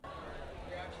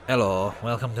Hello,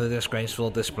 welcome to the disgraceful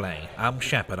display. I'm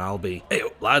Shepard, I'll be... Hey,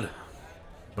 lad!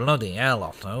 Bloody hell,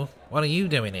 Otto. What are you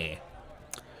doing here?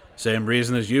 Same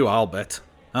reason as you, I'll bet.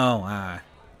 Oh, aye.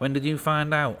 When did you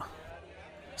find out?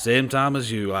 Same time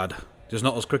as you, lad. Just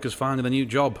not as quick as finding a new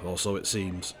job, or so it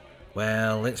seems.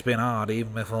 Well, it's been hard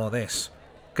even before this.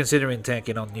 Considering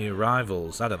taking on new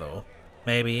rivals, I don't know.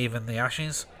 Maybe even the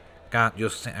Ashes? Can't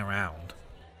just sit around.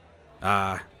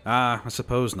 I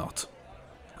suppose not.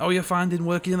 How are you finding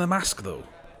working in the mask, though?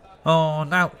 Oh,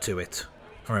 nought to it.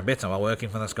 For a bit I was working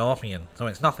for the Scorpion, so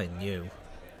it's nothing new.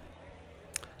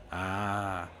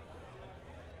 Ah.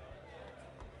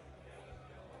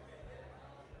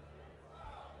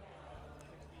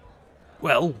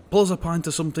 Well, pull us a pint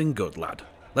of something good, lad.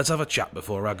 Let's have a chat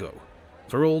before I go.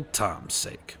 For old time's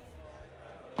sake.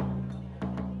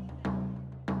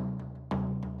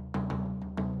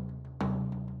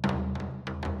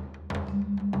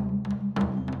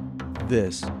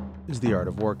 This is The Art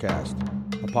of Warcast,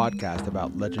 a podcast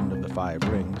about Legend of the Five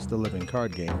Rings, the living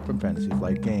card game from Fantasy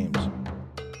Flight Games.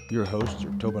 Your hosts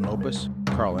are Tobin Opus,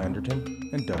 Carl Anderton,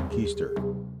 and Doug Keister.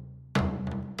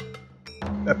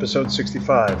 Episode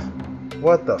 65.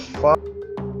 What the fuck?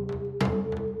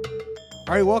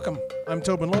 All right, welcome. I'm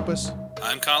Tobin Lopez.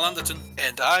 I'm Carl Anderton.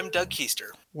 And I'm Doug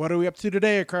Keister. What are we up to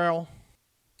today, Carl?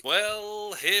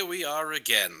 Well, here we are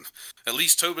again. At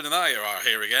least Tobin and I are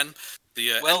here again. The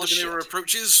end of an era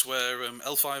approaches, where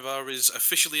L5R is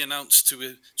officially announced to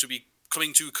be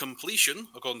coming to completion,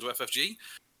 according to FFG.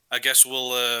 I guess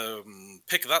we'll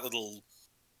pick that little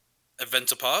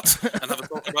event apart and have a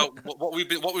talk about what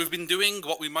we've been doing,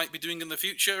 what we might be doing in the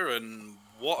future, and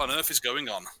what on earth is going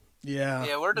on. Yeah.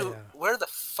 Yeah, where the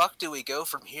fuck do we go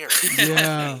from here?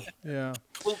 Yeah.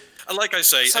 Well, like I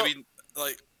say, So, I mean,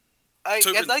 like,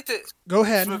 I'd like to Go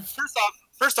ahead.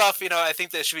 First off, I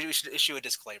think that we should issue a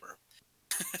disclaimer.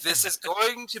 This is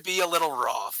going to be a little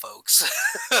raw, folks.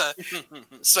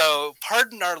 So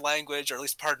pardon our language, or at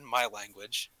least pardon my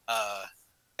language.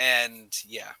 And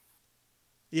yeah.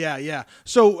 Yeah.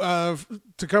 So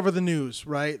to cover the news,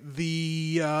 right?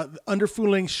 The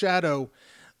Underfooling Shadow,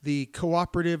 the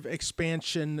cooperative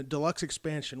expansion, deluxe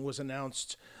expansion, was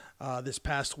announced this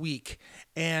past week,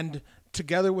 and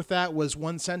together with that was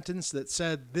one sentence that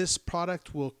said this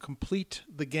product will complete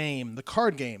the game, the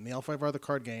card game, the L5R, the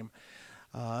card game.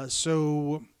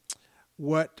 So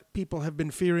what people have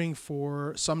been fearing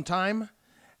for some time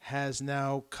has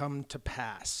now come to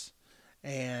pass.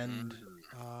 And,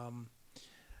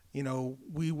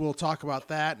 we will talk about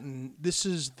that. And this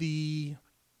is the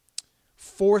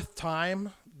fourth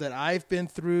time that I've been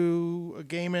through a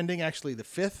game ending, actually the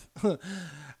fifth,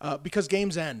 because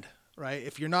games end, right?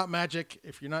 If you're not Magic,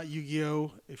 if you're not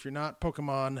Yu-Gi-Oh, if you're not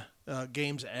Pokemon,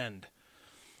 games end.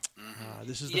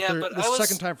 This is the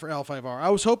second time for L5R. I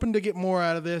was hoping to get more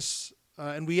out of this,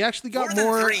 and we actually got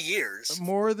more than 3 years.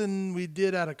 More than we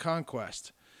did out of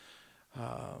Conquest.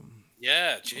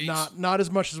 Yeah, geez. Not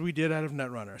as much as we did out of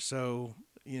Netrunner. So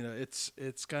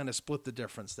it's kind of split the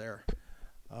difference there.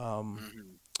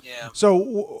 Yeah.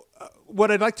 So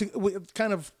what I'd like to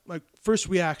kind of like first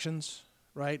reactions,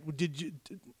 right?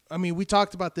 We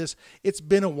talked about this. It's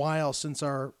been a while since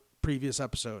our previous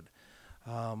episode.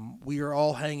 We are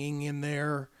all hanging in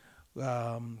there.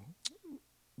 None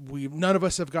of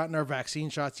us have gotten our vaccine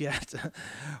shots yet.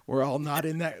 We're all not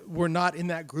in that. We're not in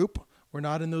that group. We're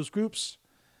not in those groups.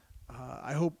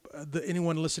 I hope that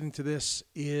anyone listening to this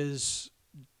is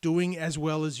doing as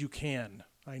well as you can.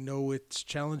 I know it's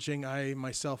challenging. I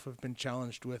myself have been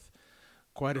challenged with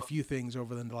quite a few things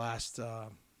over the last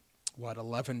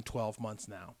 11, 12 months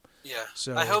now. Yeah.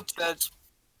 So I hope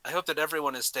that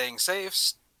everyone is staying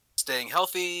safe, staying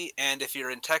healthy, and if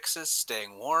you're in Texas,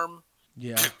 staying warm.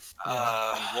 Yeah.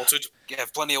 And watered.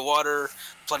 Have plenty of water,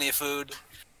 plenty of food.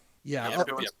 Yeah.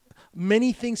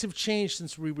 Many things have changed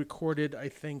since we recorded, I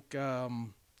think,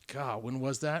 when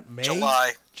was that? May?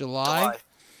 July.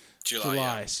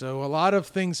 Yeah. So a lot of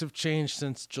things have changed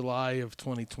since July of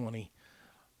 2020.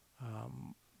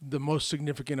 The most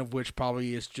significant of which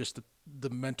probably is just the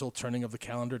mental turning of the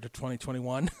calendar to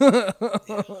 2021.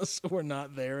 So we're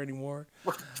not there anymore.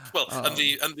 Well, and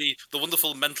the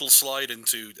wonderful mental slide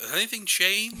into, has anything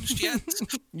changed yet?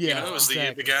 Yeah, as the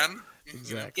year began.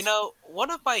 Exactly. One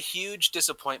of my huge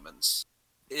disappointments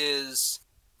is,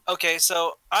 okay,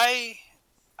 so I've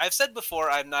said before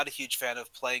I'm not a huge fan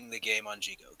of playing the game on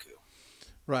Jigoku.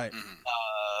 Right.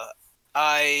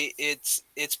 It's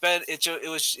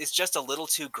just a little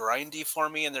too grindy for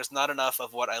me, and there's not enough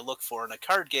of what I look for in a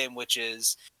card game, which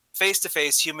is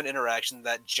face-to-face human interaction,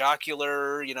 that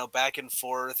jocular, back and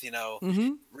forth,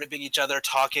 ribbing each other,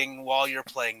 talking while you're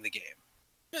playing the game.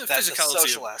 Yeah, the that physicality the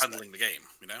social of aspect. handling the game,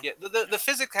 you know? Yeah, the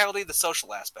physicality, the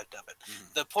social aspect of it.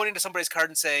 The pointing to somebody's card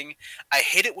and saying, I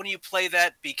hate it when you play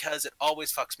that because it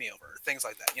always fucks me over. Things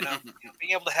like that, you know?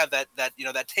 Being able to have that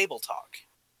that table talk.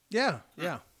 Yeah,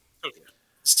 yeah. Okay.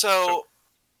 So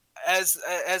as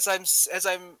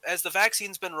the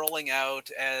vaccine's been rolling out,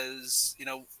 as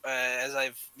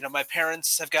I've my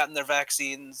parents have gotten their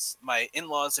vaccines, my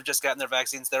in-laws have just gotten their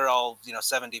vaccines. They're all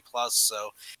 70 plus,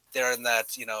 so they're in that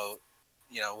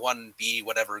 1B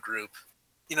whatever group.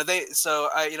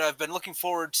 I've been looking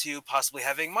forward to possibly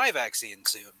having my vaccine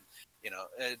soon.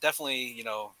 Definitely,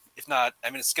 if not, I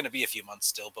mean, it's going to be a few months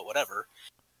still, but whatever.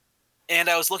 And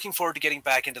I was looking forward to getting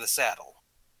back into the saddle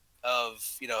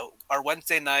of, our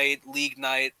Wednesday night league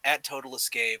night at Total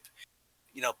Escape,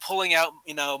 pulling out,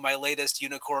 my latest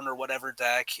unicorn or whatever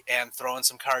deck and throwing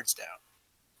some cards down.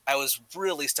 I was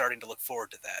really starting to look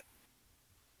forward to that.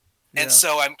 Yeah. And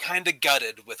so I'm kind of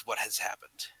gutted with what has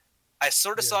happened. I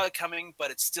sort of saw it coming,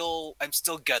 but I'm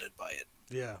still gutted by it.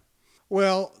 Yeah.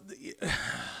 Well,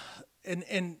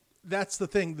 and that's the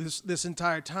thing. This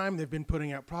entire time they've been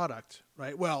putting out product,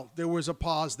 right? Well, there was a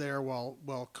pause there while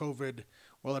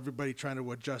everybody trying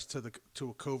to adjust to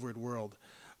a COVID world.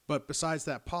 But besides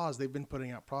that pause, they've been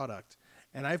putting out product,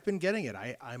 and I've been getting it.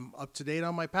 I'm up to date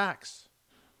on my packs.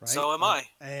 Right? So am I.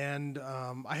 And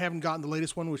I haven't gotten the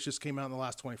latest one, which just came out in the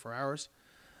last 24 hours.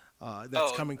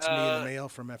 That's coming to me in the mail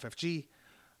from FFG.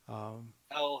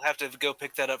 I'll have to go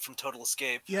pick that up from Total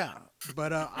Escape. Yeah,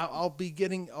 but I'll be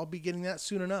getting that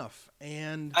soon enough.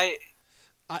 And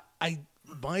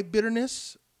my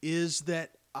bitterness is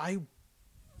that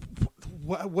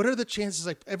what are the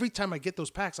chances? Every time I get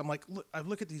those packs, I'm like, I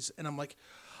look at these and I'm like,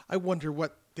 I wonder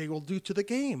what they will do to the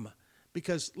game,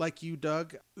 because like you,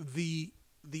 Doug, the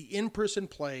in-person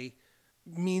play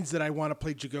means that I want to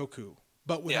play Jigoku.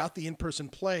 But without the in-person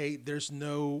play, there's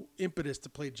no impetus to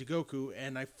play Jigoku,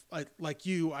 and I like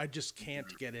you, I just can't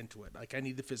get into it. Like, I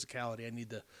need the physicality, I need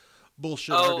the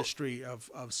bullshit artistry of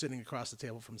sitting across the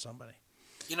table from somebody.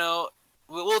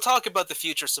 We'll talk about the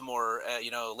future some more,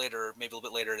 later, maybe a little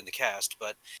bit later in the cast.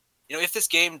 But if this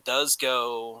game does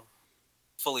go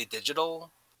fully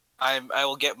digital, I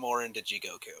will get more into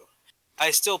Jigoku.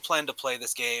 I still plan to play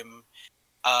this game.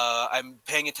 I'm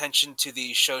paying attention to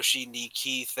the Shoshi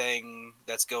Niki thing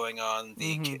that's going on,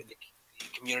 the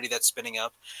community that's spinning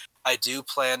up. I do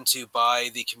plan to buy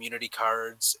the community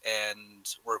cards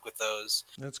and work with those.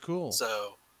 That's cool.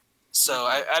 So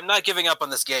I'm not giving up on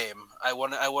this game. I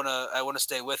want to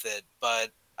stay with it,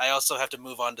 but I also have to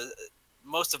move on to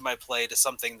most of my play to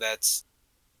something that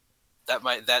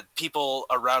people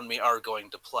around me are going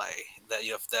to play.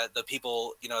 That the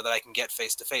people that I can get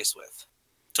face to face with.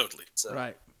 Totally. So.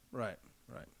 Right.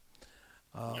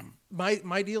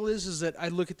 My deal is that I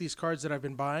look at these cards that I've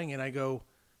been buying and I go,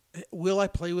 will I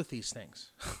play with these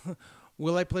things?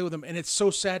 Will I play with them? And it's so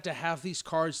sad to have these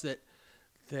cards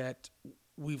that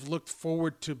we've looked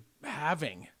forward to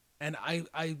having. And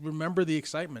I remember the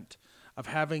excitement of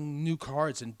having new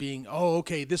cards and being,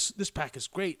 okay, this pack is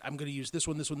great. I'm going to use this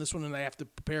one, and I have to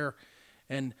prepare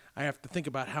and I have to think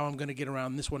about how I'm going to get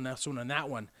around this one, and that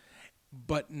one.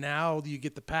 But now you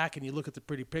get the pack and you look at the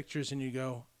pretty pictures and you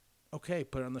go, okay,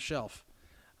 put it on the shelf.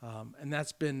 And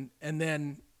that's been, and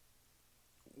then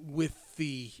with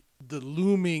the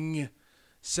looming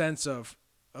sense of,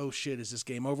 oh shit, is this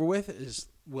game over with?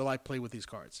 Will I play with these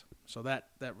cards? So that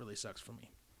really sucks for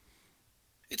me.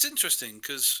 It's interesting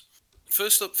because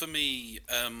first up for me,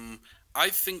 I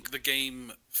think the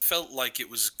game felt like it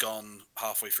was gone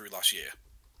halfway through last year.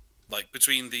 Like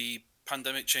between the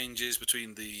pandemic changes,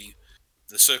 between the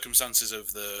circumstances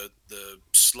of the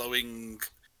slowing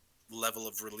level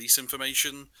of release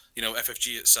information,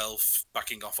 FFG itself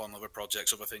backing off on other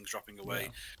projects, other things dropping away.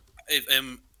 Yeah.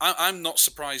 I'm not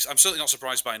surprised. I'm certainly not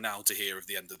surprised by now to hear of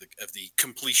the end of the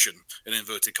completion in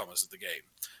inverted commas of the game.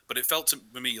 But it felt to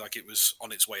me like it was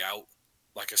on its way out.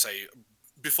 Like I say,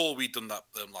 before we'd done that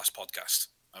last podcast,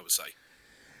 I would say.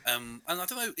 And I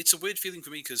don't know. It's a weird feeling for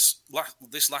me because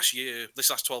this last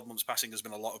 12 months passing has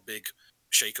been a lot of big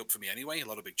shake-up for me anyway, a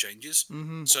lot of big changes.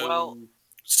 Mm-hmm. So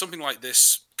something like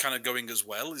this kind of going as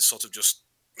well is sort of just,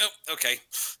 okay,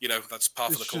 that's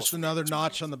part of the course. It's just another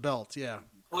notch on the belt, yeah.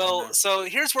 Well, so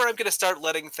here's where I'm going to start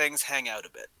letting things hang out a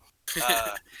bit.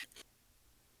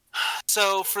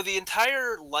 So for the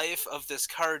entire life of this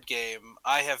card game,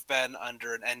 I have been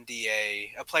under an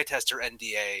NDA, a playtester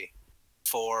NDA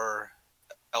for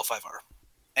L5R.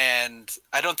 And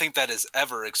I don't think that has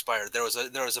ever expired. There was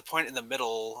a point in the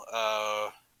middle,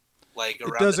 like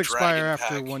around. It does the expire Dragon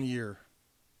after Pack. 1 year.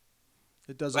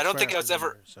 It does. I don't think I was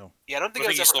ever. So. Yeah, I don't think I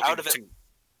was ever out of it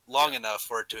long enough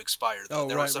for it to expire. Though.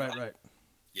 Oh, right.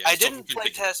 Yeah, I didn't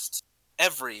playtest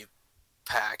every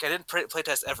pack. I didn't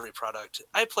playtest every product.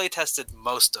 I playtested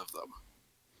most of them.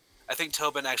 I think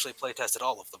Tobin actually playtested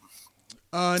all of them.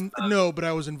 No, but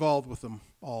I was involved with them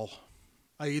all.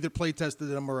 I either playtested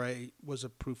them or I was a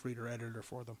proofreader editor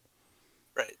for them.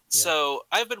 Right. Yeah. So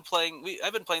I've been playing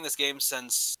this game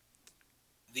since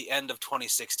the end of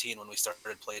 2016 when we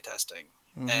started playtesting,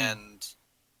 and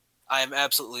I'm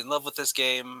absolutely in love with this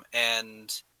game.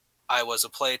 And I was a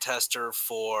playtester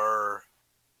for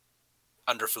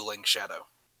Underfooling Shadow.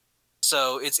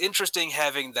 So it's interesting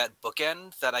having that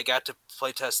bookend that I got to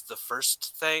playtest the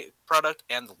first product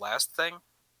and the last thing.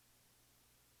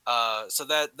 So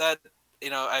that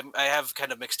I have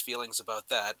kind of mixed feelings about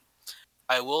that.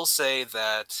 I will say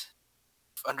that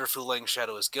Underfooling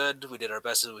Shadow is good. We did our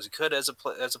best as we could as a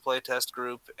playtest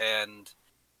group, and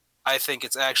I think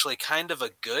it's actually kind of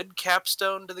a good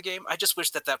capstone to the game. I just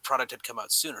wish that product had come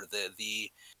out sooner. The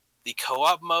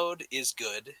co-op mode is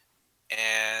good,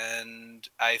 and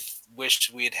I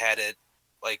wish we had it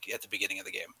like at the beginning of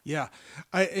the game. Yeah,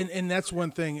 and that's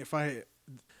one thing.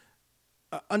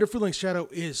 Underfooling Shadow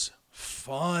is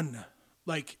fun.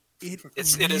 Like it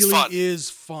really is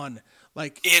fun.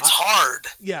 Like it's hard.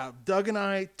 Yeah, Doug and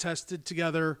I tested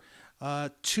together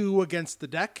 2 against the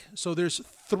deck. So there's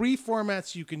 3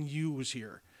 formats you can use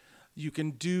here. You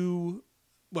can do,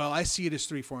 well, I see it as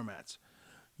 3 formats.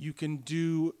 You can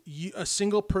do a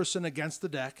single person against the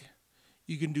deck.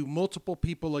 You can do multiple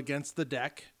people against the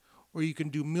deck. Or you can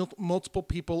do multiple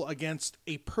people against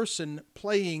a person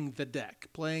playing the deck,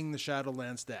 playing the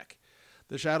Shadowlands deck.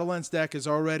 The Shadowlands deck is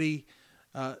already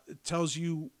tells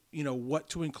you what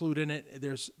to include in it.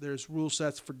 There's rule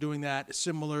sets for doing that,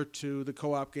 similar to the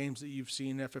co-op games that you've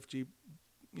seen FFG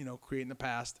create in the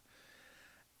past.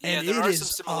 And there are some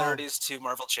similarities to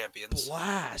Marvel Champions.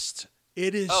 Blast!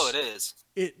 It is. Oh, it is.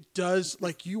 It does,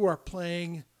 like you are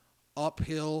playing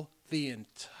uphill the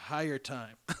entire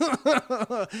time.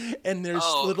 And there's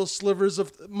little slivers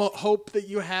of hope that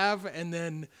you have, and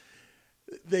then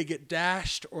they get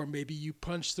dashed, or maybe you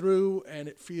punch through, and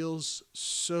it feels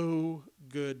so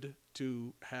good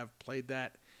to have played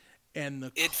that. And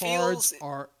the cards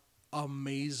are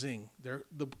amazing.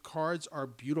 The cards are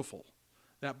beautiful.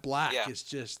 That black is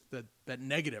just that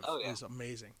negative is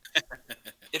amazing.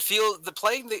 It feels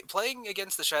playing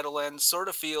against the Shadowlands sort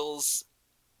of feels.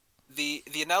 The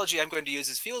analogy I'm going to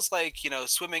use feels like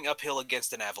swimming uphill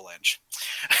against an avalanche.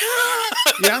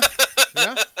 Yeah.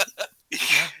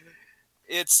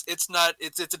 It's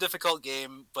a difficult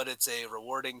game, but it's a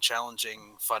rewarding,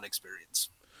 challenging, fun experience.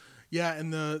 Yeah,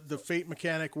 and the fate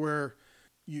mechanic where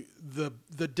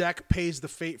the deck pays the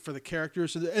fate for the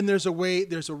characters, and there's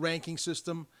a ranking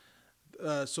system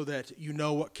so that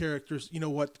what characters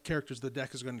the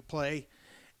deck is going to play.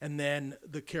 And then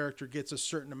the character gets a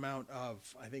certain amount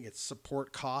of, I think it's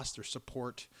support cost or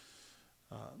support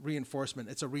reinforcement.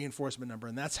 It's a reinforcement number,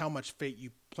 and that's how much fate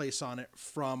you place on it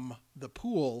from the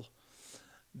pool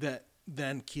that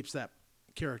then keeps that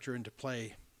character into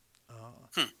play.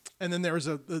 And then there's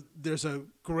a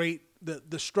great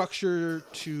the structure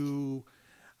to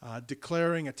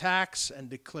declaring attacks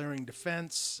and declaring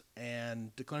defense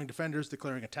and declaring defenders,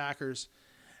 declaring attackers.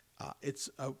 It's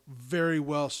a very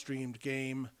well streamed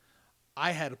game.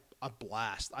 I had a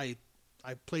blast. I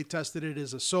play tested it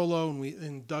as a solo,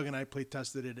 and Doug and I play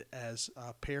tested it as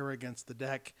a pair against the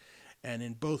deck, and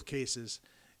in both cases,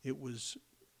 it was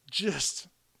just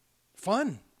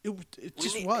fun. It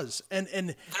just was,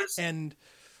 and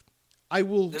I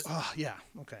will.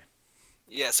 Okay.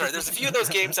 Yeah, sorry. There's a few of those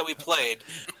games that we played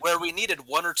where we needed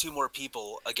 1 or 2 more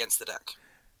people against the deck.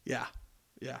 Yeah.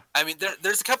 I mean,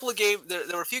 there's a couple of games. There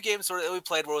were a few games that we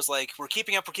played where it was like, we're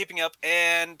keeping up,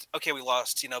 and okay, we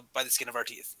lost, by the skin of our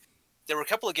teeth. There were a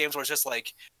couple of games where it's just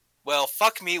like, well,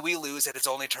 fuck me, we lose, and it's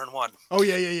only turn 1. Oh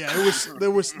yeah.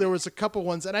 There was a couple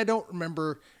ones, and I don't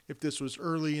remember if this was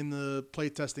early in the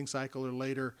playtesting cycle or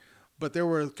later, but there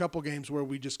were a couple games where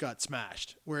we just got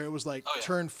smashed, where it was like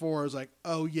turn 4 is like,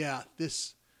 oh yeah,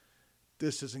 this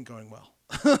isn't going well.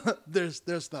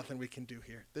 There's nothing we can do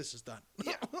here. This is done.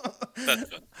 Yeah.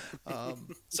 That's fun.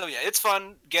 So yeah, it's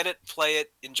fun. Get it, play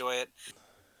it, enjoy it,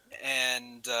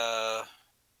 and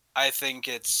I think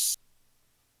it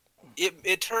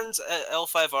turns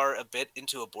L5R a bit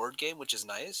into a board game, which is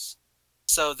nice.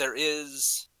 So there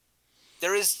is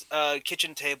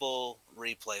kitchen table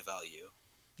replay value.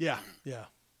 Yeah.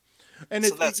 And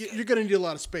so you're going to need a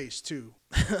lot of space too.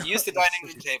 Use the dining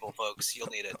room table, folks. You'll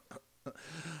need it.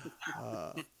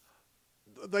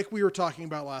 Like we were talking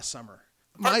about last summer.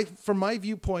 From my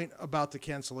viewpoint about the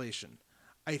cancellation,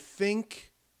 I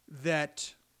think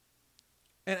that,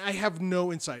 and I have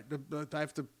no insight, but I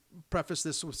have to preface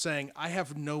this with saying I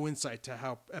have no insight to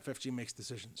how FFG makes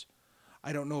decisions.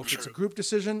 I don't know if it's a group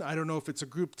decision. I don't know if it's a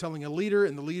group telling a leader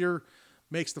and the leader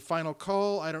makes the final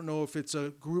call. I don't know if it's a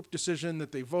group decision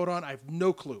that they vote on. I have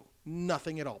no clue.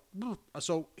 Nothing at all.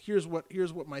 So here's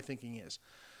what my thinking is.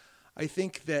 I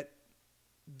think that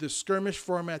the skirmish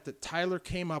format that Tyler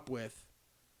came up with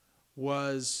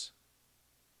was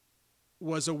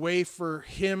a way for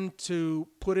him to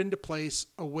put into place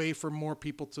a way for more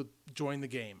people to join the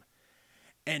game.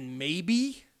 And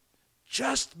maybe,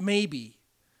 just maybe,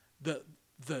 the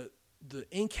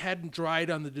ink hadn't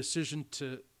dried on the decision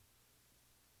to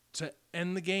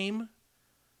end the game.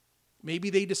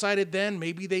 Maybe they decided then,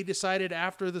 maybe they decided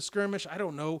after the skirmish, I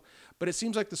don't know. But it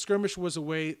seems like the skirmish was a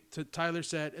way, to Tyler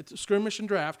said, skirmish and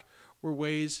draft were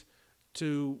ways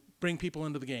to bring people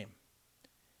into the game.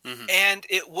 Mm-hmm. And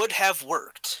it would have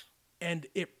worked. And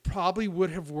it probably would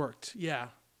have worked, yeah.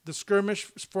 The skirmish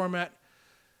format,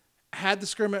 had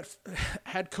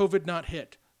COVID not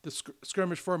hit, the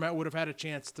skirmish format would have had a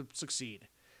chance to succeed.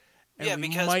 And we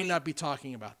might not be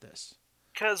talking about this.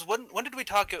 Because when did we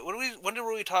talk? When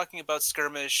were we talking about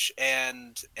skirmish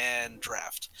and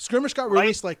draft? Skirmish got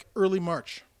released like early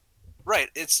March. Right.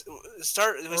 We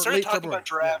started talking February. about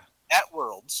draft at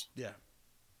Worlds. Yeah.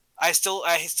 I still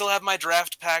have my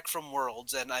draft pack from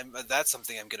Worlds, and that's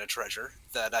something I'm going to treasure.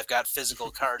 That I've got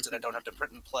physical cards that I don't have to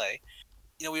print and play.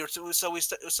 You know, we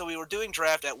were doing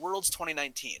draft at Worlds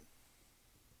 2019,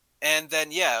 and then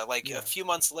a few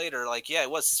months later, it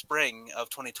was spring of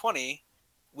 2020.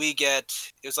 It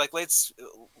was like late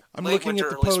looking winter, at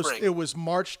the early post. spring. It was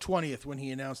March 20th when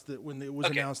he announced that, when it was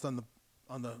announced on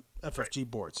the FFG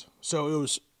boards. So it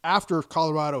was after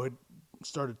Colorado had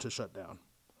started to shut down.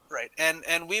 Right. And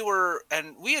we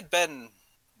had been,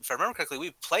 if I remember correctly,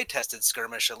 we play tested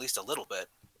skirmish at least a little bit.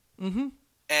 Mm-hmm.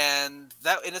 And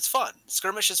it's fun.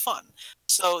 Skirmish is fun.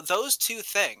 So those two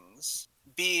things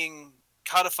being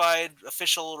codified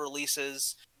official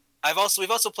releases,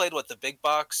 we've also played the big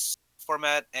box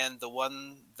format and the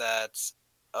one that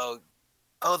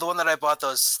the one that I bought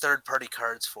those third-party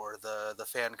cards for, the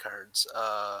fan cards.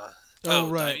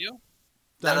 Right.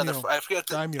 Daimyo? I forget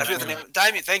the name.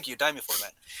 Daimyo, thank you, Daimyo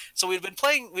format. So we'd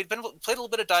played a little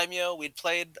bit of Daimyo, we'd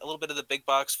played a little bit of the big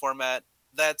box format.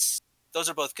 Those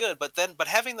are both good, but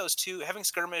having those two, having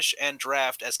skirmish and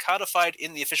draft as codified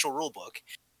in the official rulebook,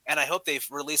 and I hope they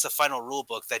release a final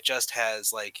rulebook that just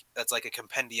has that's like a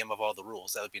compendium of all the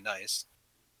rules. That would be nice.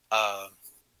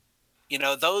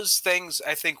 Those things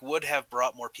I think would have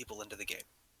brought more people into the game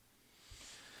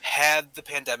had the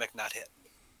pandemic not hit.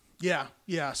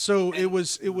 Yeah. So it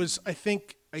was. I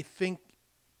think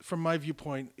from my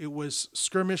viewpoint,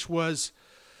 skirmish was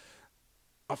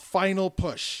a final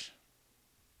push,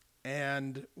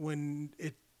 and when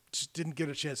it just didn't get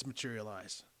a chance to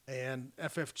materialize, and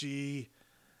FFG,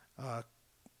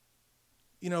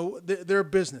 they're a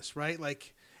business, right?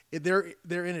 Like, they're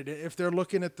in it. If they're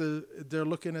looking at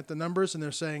the numbers and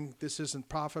they're saying this isn't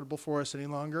profitable for us any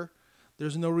longer,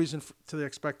 there's no reason to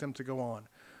expect them to go on.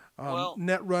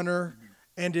 Netrunner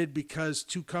ended because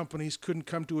two companies couldn't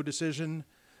come to a decision.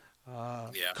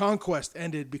 Conquest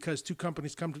ended because two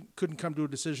companies couldn't come to a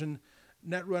decision.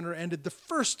 Netrunner ended the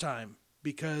first time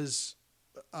because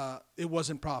it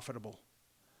wasn't profitable,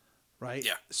 right?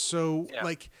 Yeah. So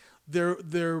there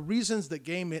are reasons that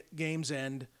games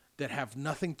end that have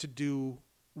nothing to do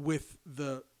with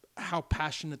how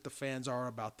passionate the fans are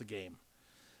about the game.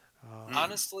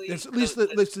 Honestly, at least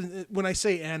when I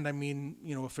say end, I mean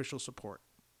official support.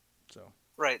 So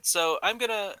right. So I've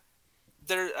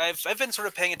been sort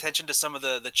of paying attention to some of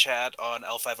the chat on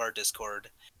L5R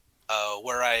Discord,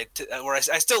 where I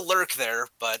still lurk there,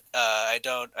 but I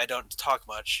don't talk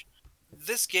much.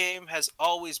 This game has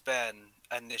always been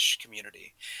a niche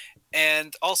community.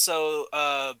 And also,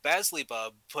 Basley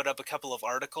Bub put up a couple of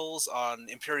articles on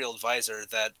Imperial Advisor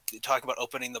that talk about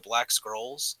opening the Black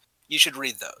Scrolls. You should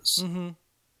read those. Mm-hmm.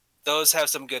 Those have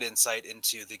some good insight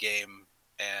into the game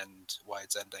and why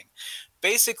it's ending.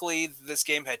 Basically, this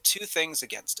game had two things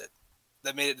against it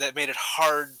that made it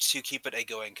hard to keep it a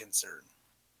going concern.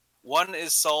 One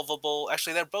is solvable.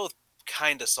 Actually, they're both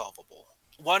kind of solvable.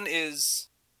 One is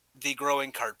the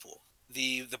growing card pool,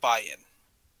 the buy-in.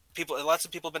 Lots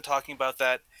of people have been talking about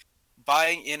that.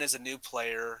 Buying in as a new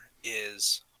player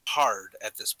is hard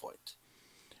at this point.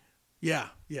 Yeah,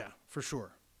 for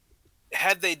sure.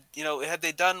 Had they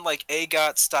done like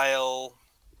AGOT style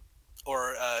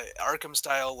or Arkham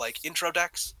style intro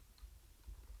decks,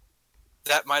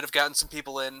 that might have gotten some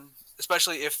people in,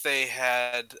 especially if they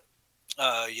had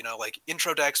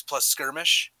intro decks plus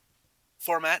skirmish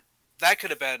format. That could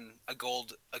have been a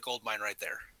gold mine right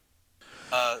there.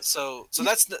 So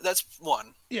that's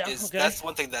one. Yeah, okay. That's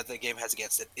one thing that the game has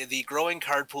against it: the growing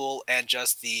card pool and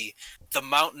just the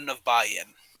mountain of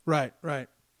buy-in. Right.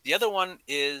 The other one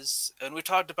is, and we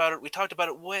talked about it. We talked about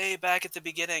it way back at the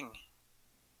beginning.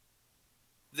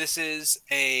 This is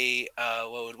a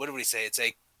what did we say? It's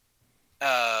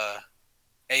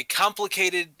a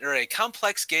complicated or a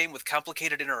complex game with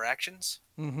complicated interactions.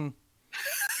 Mm-hmm.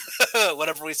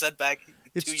 Whatever we said back.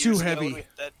 It's 2 too years heavy. Ago,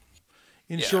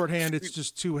 In shorthand, it's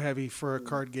just too heavy for a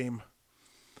card game.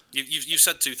 You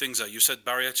said two things there. You said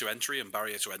barrier to entry and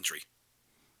barrier to entry.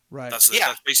 Right. That's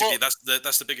basically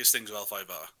that's the biggest things with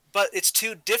L5R. But it's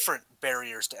two different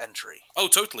barriers to entry. Oh,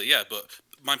 totally, yeah. But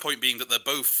my point being that they're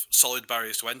both solid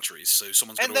barriers to entry, so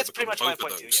someone's going to overcome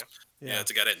both of those. Yeah,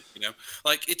 to get in.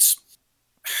 Like it's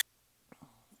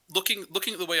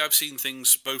looking at the way I've seen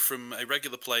things, both from a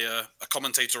regular player, a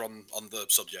commentator on the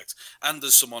subject, and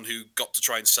as someone who got to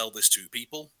try and sell this to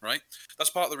people, right? That's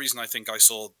part of the reason I think I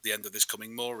saw the end of this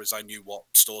coming more, is I knew what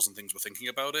stores and things were thinking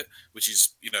about it, which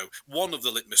is, one of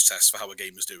the litmus tests for how a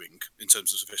game is doing in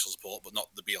terms of official support, but not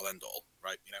the be-all end-all,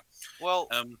 right? Well,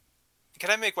 can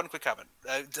I make one quick comment?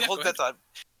 Hold go that thought.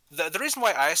 The reason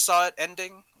why I saw it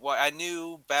ending, why I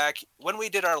knew back when we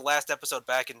did our last episode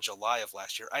back in July of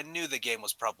last year, I knew the game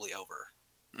was probably over.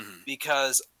 Mm-hmm.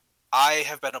 Because I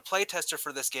have been a playtester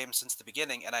for this game since the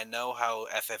beginning, and I know how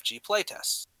FFG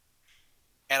playtests.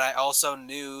 And I also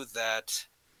knew that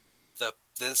the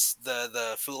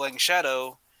Fuhh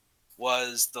Shadow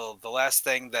was the last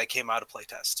thing that came out of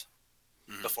playtest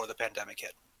before the pandemic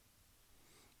hit.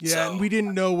 Yeah, and we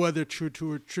didn't know whether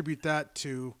to attribute that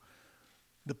to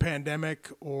the pandemic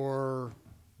or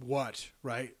what,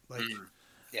 right? Like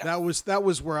that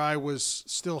was where I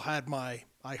still had my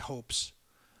hopes.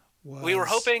 We were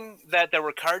hoping that there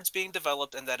were cards being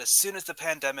developed, and that as soon as the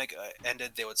pandemic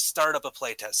ended, they would start up a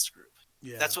playtest group.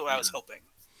 Yeah, that's what I was hoping.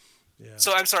 Yeah.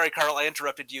 So I'm sorry, Carl, I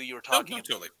interrupted you. You were talking. No,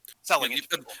 totally. Selling it.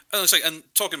 And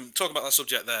talking about that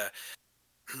subject there,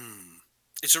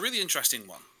 it's a really interesting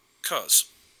one, because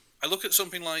I look at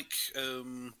something like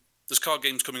there's card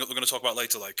games coming up we're going to talk about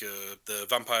later, like the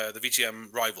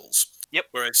VTM Rivals. Yep.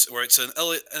 Where it's an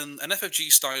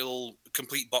FFG style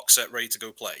complete box set ready to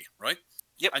go play, right?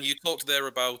 Yep. And you talked there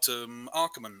about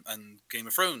Arkham and Game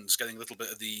of Thrones getting a little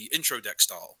bit of the intro deck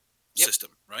style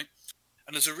system, right?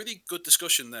 And there's a really good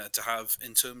discussion there to have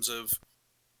in terms of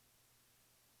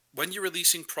when you're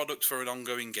releasing product for an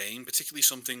ongoing game, particularly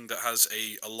something that has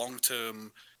a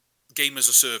long-term game as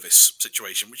a service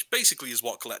situation, which basically is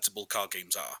what collectible card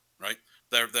games are, right?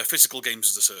 They're physical games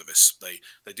as a service.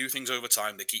 They do things over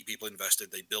time. They keep people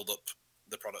invested. They build up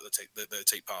the product that they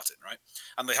take part in, right?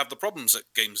 And they have the problems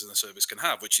that games in the service can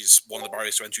have, which is one of the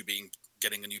barriers to entry being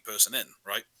getting a new person in,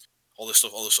 right? All this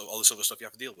other stuff you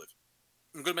have to deal with.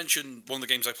 I'm going to mention one of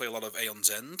the games I play a lot of, Aeon's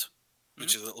End,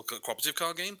 which is a little cooperative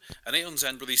card game. And Aeon's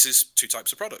End releases two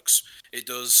types of products. It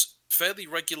does fairly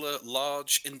regular,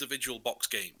 large, individual box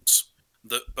games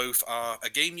that both are a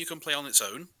game you can play on its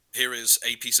own. Here is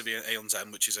a piece of Aeon's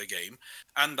End, which is a game,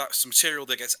 and that's material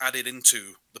that gets added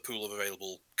into the pool of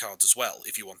available cards as well,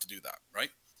 if you want to do that, right?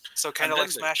 So kind of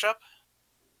like Smash Up?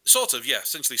 Sort of, yeah,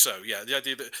 essentially so, yeah. The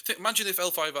idea that imagine if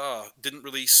L5R didn't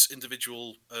release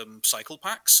individual cycle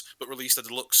packs, but released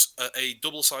a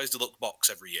double-sized deluxe box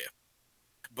every year.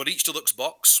 But each deluxe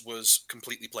box was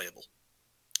completely playable.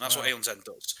 That's what Aeon's End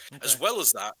does. Okay. As well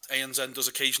as that, Aeon's End does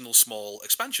occasional small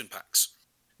expansion packs.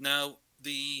 Now,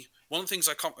 one of the things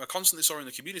I constantly saw in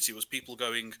the community was people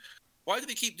going, why do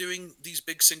they keep doing these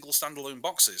big single standalone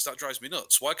boxes? That drives me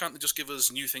nuts. Why can't they just give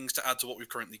us new things to add to what we've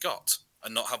currently got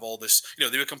and not have all this?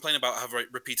 They were complaining about having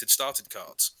repeated started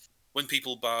cards. When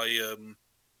people buy,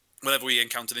 whenever we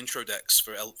encountered intro decks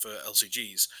for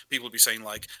LCGs, people would be saying,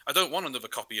 like, I don't want another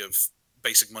copy of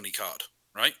Basic Money card,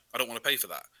 right? I don't want to pay for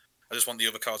that. I just want the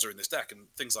other cards are in this deck and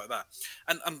things like that.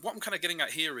 And what I'm kind of getting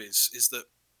at here is that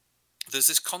there's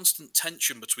this constant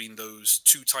tension between those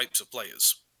two types of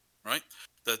players, right?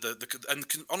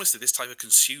 Honestly, this type of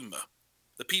consumer,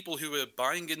 the people who are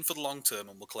buying in for the long term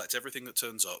and will collect everything that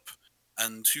turns up,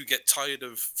 and who get tired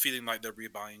of feeling like they're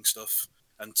rebuying stuff,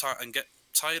 and get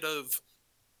tired of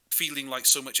feeling like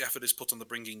so much effort is put on the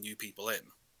bringing new people in,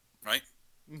 right?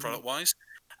 Mm-hmm. Product-wise.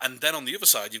 And then on the other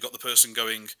side, you've got the person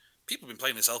going, people have been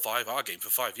playing this L5R game for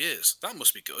 5 years. That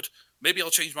must be good. Maybe I'll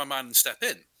change my mind and step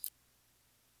in.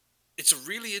 It's a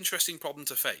really interesting problem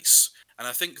to face. And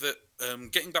I think that,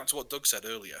 getting back to what Doug said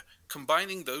earlier,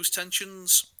 combining those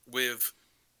tensions with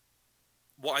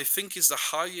what I think is the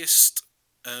highest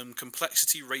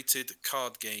complexity-rated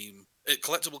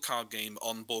collectible card game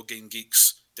on Board Game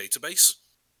Geek's database,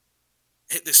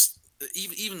 hit this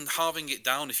even halving it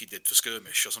down if you did for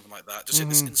skirmish or something like that, just hit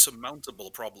this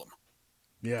insurmountable problem.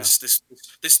 Yeah. This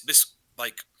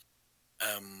like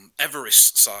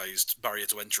Everest-sized barrier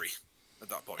to entry at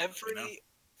that point.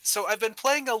 So I've been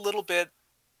playing a little bit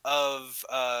of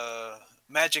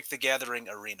Magic the Gathering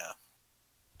Arena.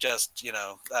 Just here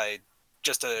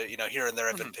and there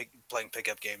I've been playing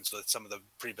pickup games with some of the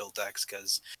pre-built decks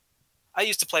because I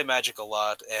used to play Magic a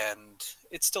lot and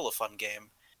it's still a fun game.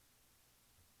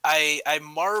 I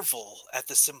marvel at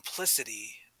the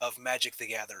simplicity of Magic the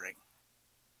Gathering.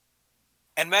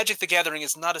 And Magic the Gathering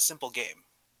is not a simple game.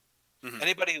 Mm-hmm.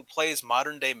 Anybody who plays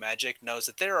modern day Magic knows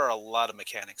that there are a lot of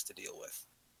mechanics to deal with.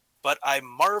 But I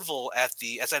marvel as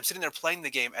I'm sitting there playing the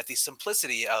game, at the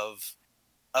simplicity of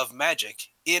Magic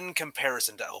in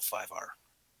comparison to L5R.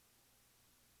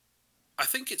 I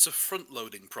think it's a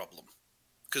front-loading problem.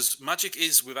 Because Magic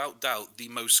is, without doubt, the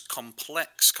most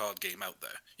complex card game out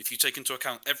there. If you take into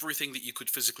account everything that you could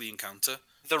physically encounter,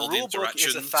 the rulebook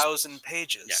is 1,000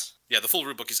 pages. Yeah, the full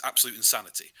rulebook is absolute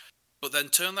insanity. But then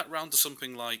turn that round to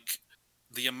something like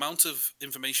the amount of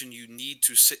information you need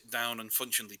to sit down and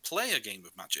functionally play a game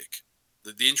of Magic.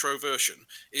 The intro version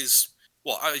is,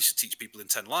 I used to teach people in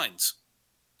 10 lines.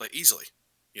 Like, easily,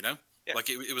 Yeah. Like,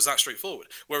 it was that straightforward.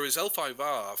 Whereas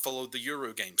L5R followed the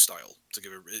Eurogame style, to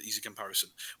give an easy comparison,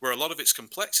 where a lot of its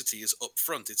complexity is up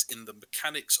front. It's in the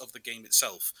mechanics of the game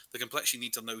itself. The complexity you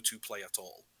need to know to play at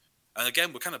all. And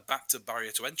again, we're kind of back to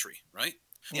barrier to entry, right?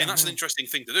 Yeah. And that's an interesting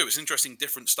thing to do. It's an interesting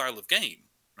different style of game,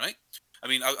 right? I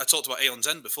mean, I talked about Aeon's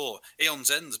End before. Aeon's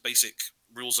End's basic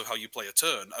rules of how you play a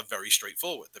turn are very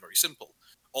straightforward. They're very simple.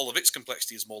 All of its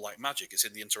complexity is more like Magic. It's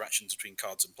in the interactions between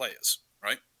cards and players,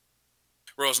 right?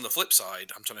 Whereas on the flip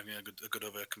side, I'm trying to make a good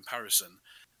of a comparison.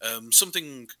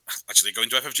 Something, actually going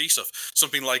to FFG stuff,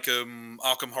 something like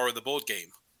Arkham Horror, the board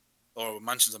game, or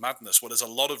Mansions of Madness, where there's a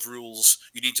lot of rules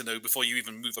you need to know before you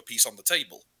even move a piece on the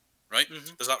table, right?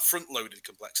 Mm-hmm. There's that front-loaded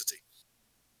complexity.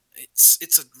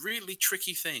 It's a really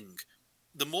tricky thing.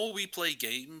 The more we play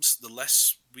games, the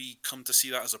less we come to see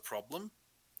that as a problem,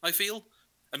 I feel.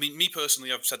 I mean, me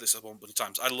personally, I've said this a bunch of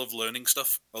times. I love learning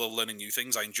stuff. I love learning new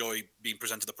things. I enjoy being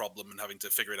presented the problem and having to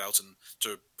figure it out and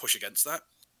to push against that.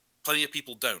 Plenty of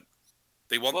people don't.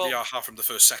 They want the aha from the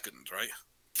first second, right?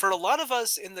 For a lot of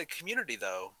us in the community,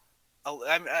 though,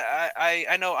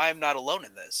 I know I'm not alone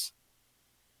in this.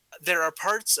 There are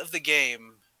parts of the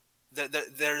game that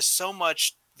there are so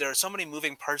many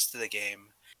moving parts to the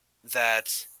game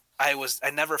that I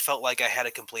never felt like I had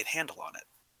a complete handle on it.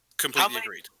 Completely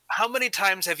agreed. How many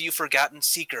times have you forgotten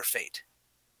Seeker Fate?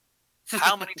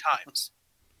 How many times?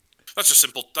 That's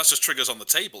just triggers on the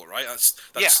table, right? That's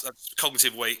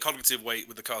cognitive weight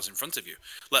with the cards in front of you,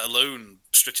 let alone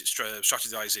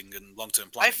strategizing and long-term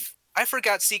planning. I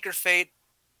forgot Seeker Fate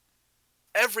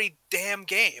every damn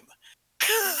game.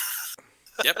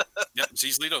 Yep, it's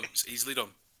easily done.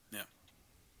 Yeah.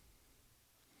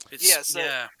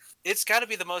 It's got to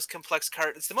be the most complex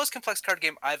card. It's the most complex card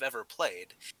game I've ever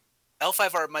played.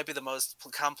 L5R might be the most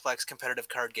complex competitive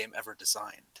card game ever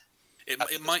designed.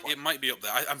 It might be up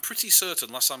there. I'm pretty certain.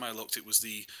 Last time I looked, it was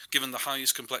given the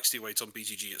highest complexity weight on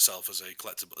BGG itself as a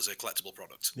collectible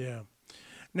product. Yeah.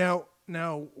 Now,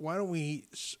 why don't we?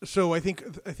 So I think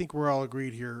we're all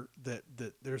agreed here that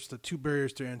there's the two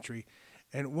barriers to entry,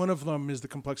 and one of them is the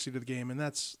complexity of the game, and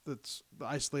that's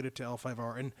isolated to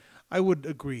L5R. And I would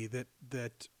agree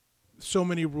that so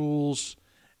many rules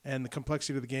and the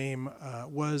complexity of the game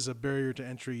was a barrier to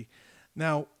entry.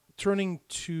 Now, turning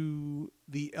to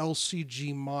the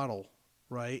LCG model,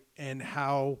 right, and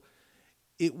how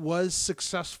it was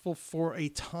successful for a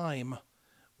time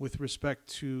with respect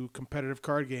to competitive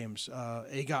card games.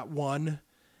 AGOT won,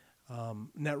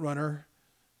 Netrunner,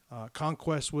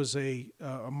 Conquest was a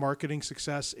marketing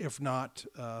success, if not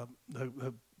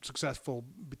successful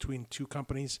between two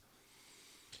companies.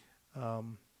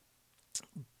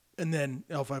 And then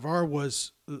L5R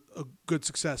was a good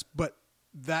success, but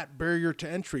that barrier to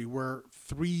entry, where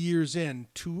 2 years in,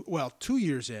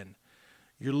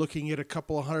 you're looking at a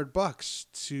couple of $100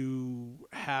 to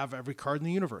have every card in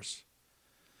the universe.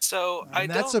 So I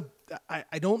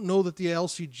don't know that the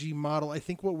LCG model. I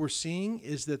think what we're seeing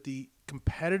is that the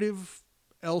competitive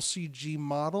LCG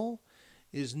model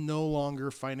is no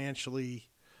longer financially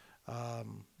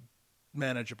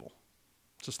manageable,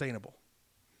 sustainable.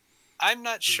 I'm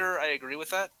not sure I agree with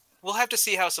that. We'll have to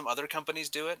see how some other companies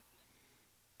do it.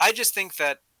 I just think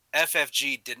that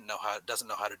FFG doesn't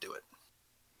know how to do it,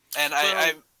 and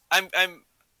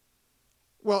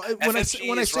when I say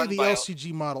the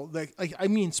LCG model, I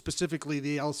mean specifically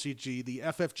the LCG, the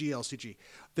FFG LCG.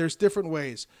 There's different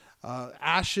ways.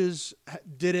 Ashes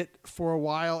did it for a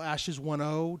while. Ashes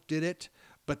 1.0 did it,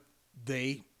 but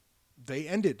they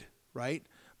ended, right?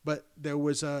 But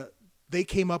they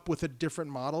came up with a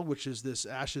different model, which is this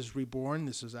Ashes Reborn.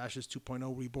 This is Ashes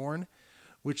 2.0 Reborn,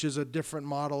 which is a different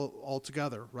model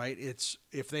altogether, right? It's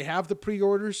if they have the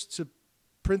pre-orders to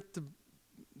print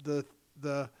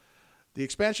the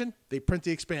expansion, they print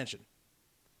the expansion.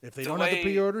 If they don't have the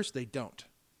pre-orders, they don't.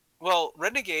 Well,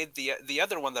 Renegade, the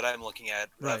other one that I'm looking at,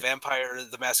 Right. Vampire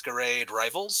the Masquerade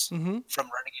Rivals Mm-hmm. from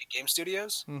Renegade Game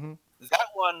Studios, Mm-hmm. that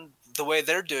one, the way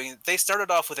they're doing it, they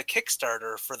started off with a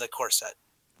Kickstarter for the core set.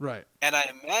 Right. And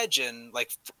I imagine,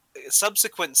 like,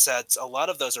 subsequent sets, a lot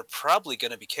of those are probably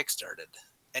going to be Kickstarted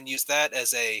and use that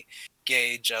as a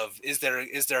gauge of, is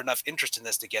there enough interest in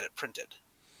this to get it printed?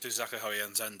 That's exactly how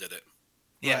Yen did it.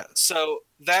 Yeah, Right. so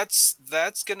that's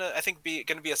gonna, I think, be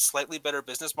a slightly better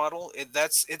business model.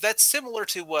 That's similar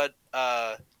to what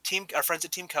our friends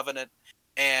at Team Covenant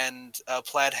and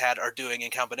Plaid Hat are doing in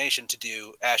combination to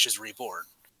do Ashes Reborn.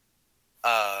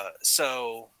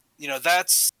 So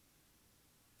it's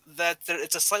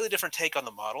a slightly different take on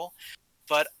the model,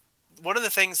 but one of the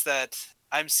things that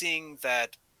I'm seeing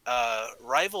that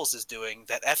Rivals is doing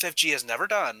that FFG has never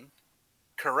done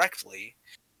correctly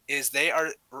is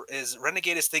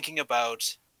Renegade is thinking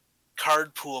about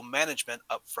card pool management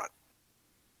up front.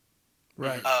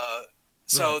 Right.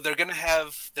 So Right.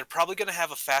 they're probably gonna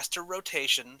have a faster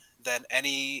rotation than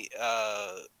any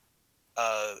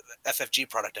FFG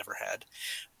product ever had,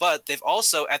 but they've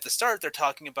also at the start they're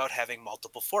talking about having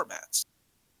multiple formats,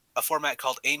 a format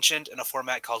called Ancient and a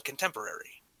format called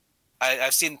Contemporary.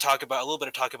 I've seen a little bit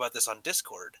of talk about this on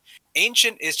Discord.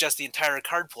 Ancient is just the entire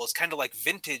card pool. It's kind of like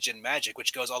Vintage and Magic,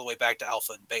 which goes all the way back to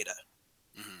Alpha and Beta.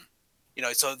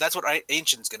 Mm-hmm. So that's what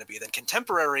Ancient's going to be. Then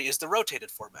Contemporary is the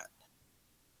rotated format.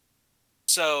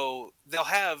 So they'll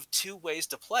have two ways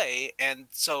to play, and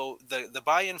so the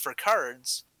buy-in for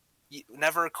cards, you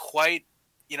never quite,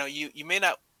 you may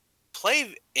not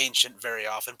play Ancient very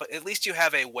often, but at least you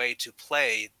have a way to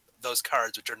play those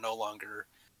cards which are no longer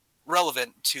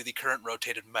relevant to the current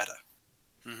rotated meta.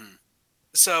 Mm-hmm.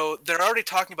 So they're already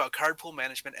talking about card pool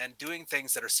management and doing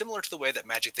things that are similar to the way that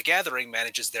Magic the Gathering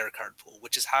manages their card pool,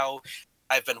 which is how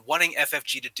I've been wanting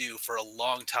FFG to do for a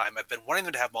long time. I've been wanting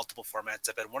them to have multiple formats.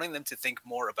 I've been wanting them to think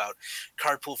more about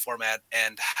card pool format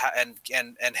and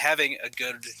having a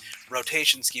good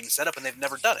rotation scheme set up, and they've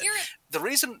never done it. The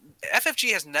reason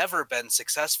FFG has never been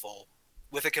successful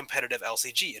with a competitive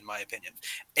LCG, in my opinion,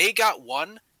 AGOT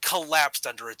 1 collapsed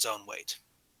under its own weight.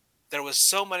 There was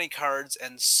so many cards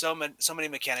and so many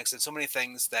mechanics and so many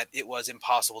things that it was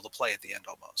impossible to play at the end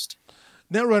almost.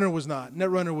 Netrunner was not.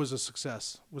 Netrunner was a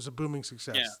success. Was a booming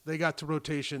success. Yeah. They got to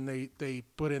rotation. They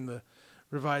put in the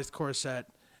revised core set,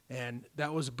 and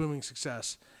that was a booming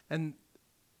success. And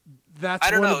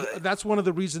that's one of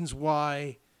the reasons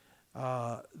why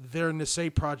their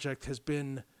Nisei project has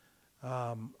been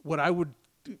what I would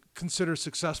consider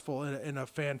successful in a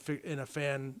fan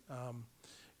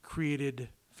created,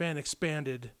 fan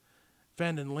expanded,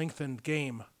 fan and lengthened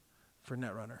game for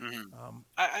Netrunner.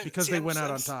 Because they went out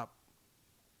on top.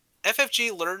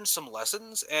 FFG learned some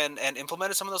lessons and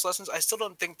implemented some of those lessons. I still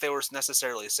don't think they were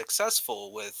necessarily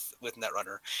successful with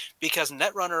Netrunner, because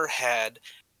Netrunner had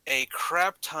a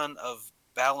crap ton of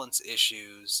balance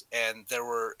issues, and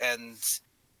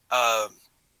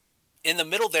in the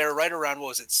middle there, right around, what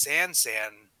was it, San,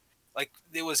 like,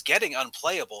 it was getting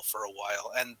unplayable for a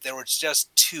while, and there was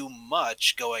just too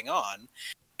much going on,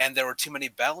 and there were too many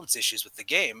balance issues with the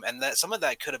game, and that some of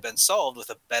that could have been solved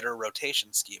with a better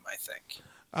rotation scheme, I think.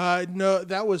 No,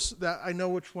 that was that. I know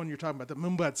which one you're talking about. The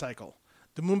Moonbat cycle.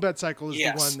 The Moonbat cycle is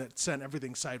the one that sent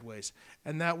everything sideways,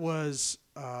 and that was,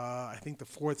 I think, the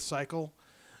fourth cycle.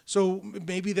 So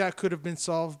maybe that could have been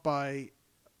solved by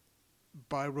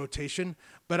rotation.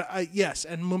 But yes,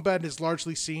 and Moonbat is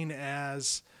largely seen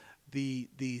as the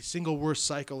single worst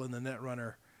cycle in the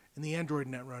Netrunner, in the Android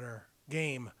Netrunner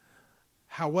game.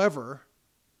 However,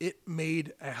 it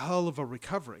made a hell of a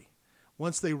recovery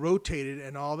once they rotated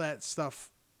and all that stuff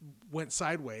went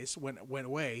sideways, went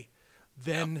away.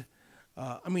 Then,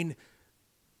 I mean,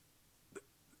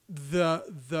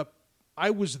 I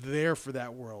was there for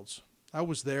that Worlds. I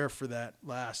was there for that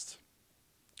last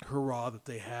hurrah that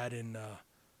they had in.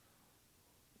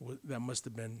 That must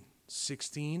have been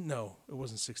 16. No, it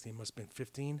wasn't 16. It must have been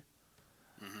 15.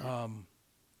 Mm-hmm.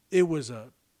 It was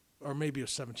or maybe it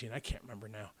was 17. I can't remember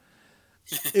now.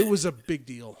 It was a big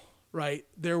deal. Right,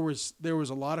 there was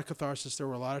a lot of catharsis, there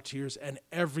were a lot of tears, and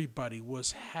everybody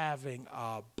was having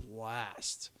a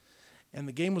blast. And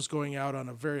the game was going out on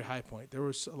a very high point. There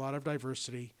was a lot of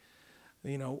diversity,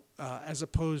 as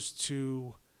opposed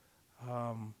to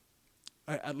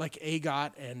like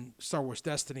AGOT and Star Wars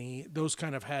Destiny, those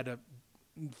kind of had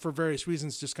for various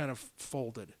reasons, just kind of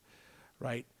folded,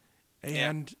 right?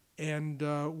 And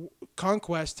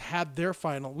Conquest had their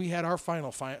final. We had our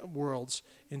final Worlds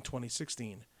in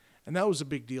 2016, and that was a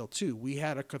big deal too. We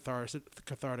had a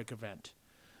cathartic event.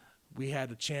 We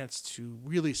had a chance to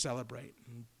really celebrate,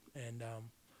 and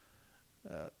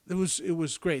it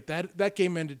was great. That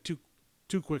game ended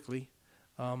too quickly.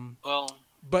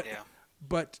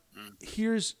 But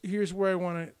here's where I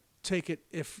want to take it,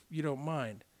 if you don't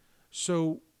mind.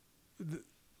 So,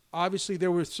 obviously,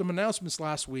 there were some announcements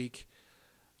last week,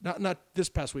 not this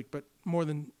past week, but more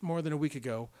than a week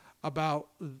ago, about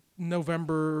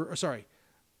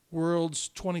Worlds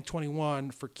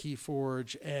 2021 for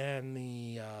Keyforge and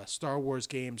the Star Wars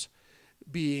games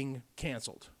being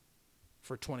canceled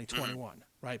for 2021,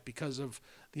 right? Because of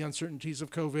the uncertainties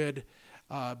of COVID,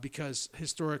 because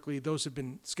historically those have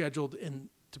been scheduled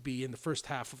to be in the first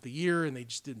half of the year, and they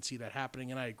just didn't see that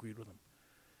happening, and I agreed with them.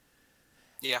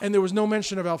 Yeah. And there was no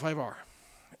mention of L5R.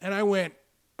 And I went,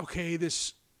 okay,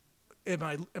 am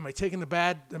I taking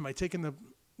the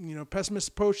pessimist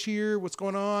approach here? What's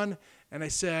going on? And I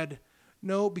said,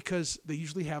 no, because they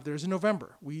usually have theirs in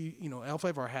November.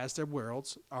 L5R has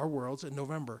our worlds in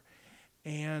November.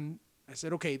 And I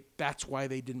said, okay, that's why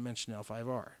they didn't mention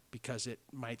L5R, because it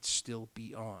might still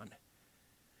be on.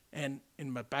 And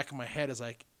in the back of my head is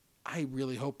like, I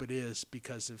really hope it is,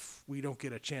 because if we don't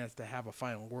get a chance to have a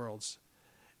final Worlds,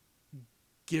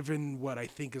 given what I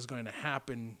think is going to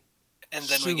happen, and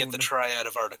then we get the triad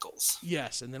of articles.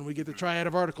 Yes, and then we get the triad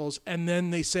of articles, and then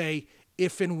they say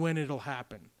if and when it'll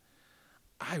happen.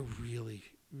 I really,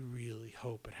 really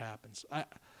hope it happens. I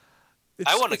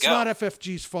want to go. It's not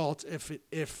FFG's fault if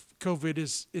COVID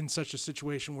is in such a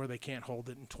situation where they can't hold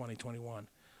it in 2021.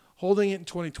 Holding it in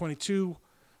 2022,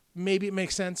 maybe it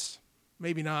makes sense,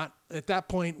 maybe not. At that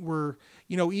point, we're,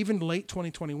 even late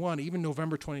 2021, even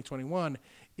November 2021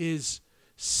 is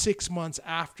 6 months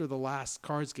after the last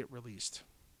cards get released.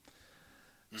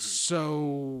 Mm-hmm.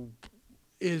 So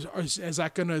is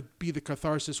that going to be the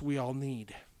catharsis we all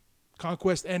need?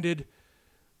 Conquest ended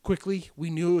quickly.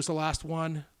 We knew it was the last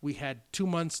one. We had 2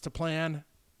 months to plan.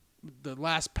 The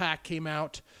last pack came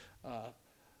out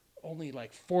only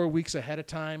like 4 weeks ahead of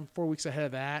time, 4 weeks ahead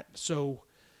of that. So,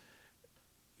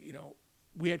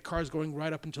 we had cards going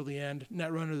right up until the end.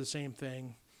 Netrunner, the same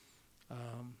thing,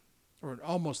 or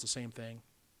almost the same thing.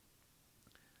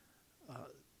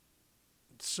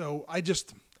 So I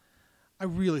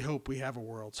really hope we have a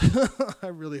Worlds. I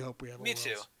really hope we have a Worlds.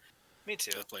 Me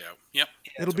too. It'll play out. Yep.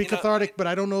 Yeah, it'll be cathartic, but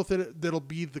I don't know if that'll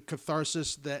be the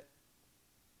catharsis that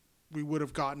we would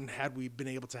have gotten had we been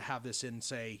able to have this in,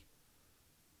 say,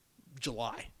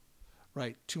 July,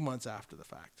 right? 2 months after the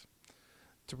fact,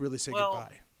 to really say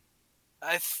goodbye.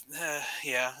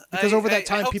 Yeah. Because over that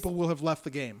time, people will have left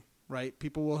the game, right?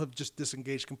 People will have just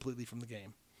disengaged completely from the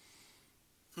game.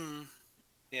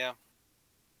 Yeah.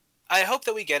 I hope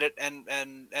that we get it, and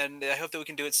I hope that we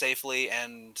can do it safely,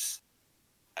 and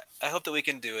I hope that we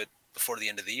can do it before the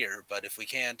end of the year. But if we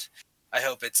can't, I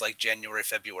hope it's like January,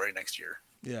 February next year.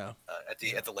 Yeah. At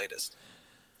the latest.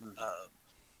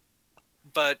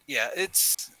 But yeah, I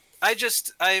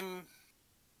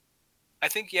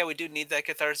think we do need that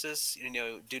catharsis.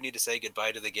 Do need to say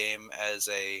goodbye to the game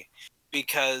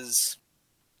because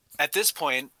at this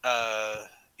point,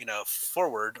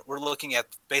 forward, we're looking at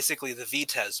basically the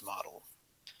VTES model,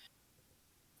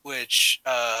 which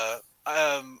our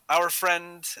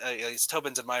friend, it's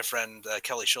Tobin's and my friend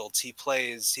Kelly Schultz.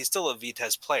 He's still a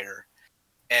VTES player,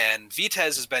 and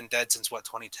VTES has been dead since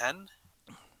 2010.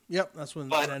 Yep, that's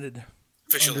when it ended.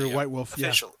 Officially, under White Wolf.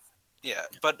 Officially, yeah.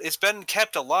 But it's been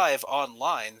kept alive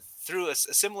online through a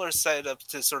similar setup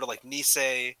to sort of like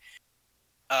Nisei.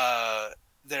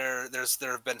 There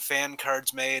have been fan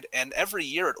cards made, and every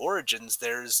year at Origins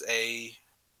there's a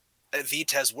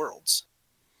VTES Worlds.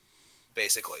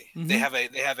 Basically, they have a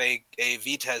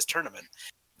VTES tournament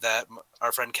that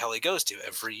our friend Kelly goes to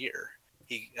every year.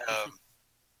 He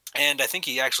and I think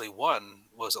he actually won.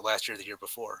 Was it last year or the year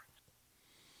before?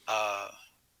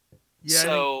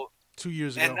 So 2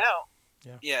 years ago. And now,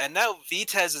 and now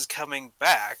VTES is coming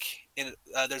back.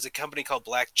 There's a company called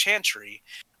Black Chantry,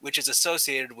 which is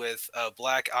associated with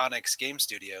Black Onyx Game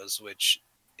Studios, which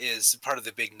is part of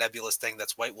the big nebulous thing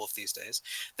that's White Wolf these days.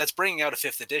 That's bringing out a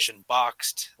 5th edition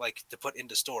boxed, like to put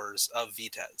into stores of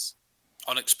VTES.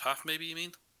 Onyx Path, maybe you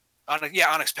mean?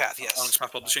 Onyx Path, yes. Onyx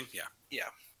Path Publishing, yeah. Yeah,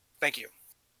 thank you.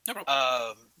 No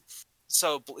problem.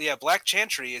 Black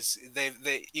Chantry is they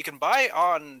you can buy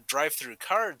on drive-through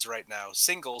cards right now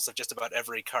singles of just about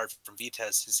every card from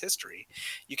Vitez's history.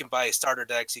 You can buy starter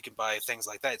decks, you can buy things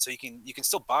like that. So you can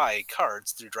still buy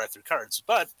cards through drive-through cards.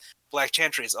 But Black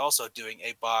Chantry is also doing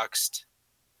a boxed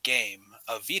game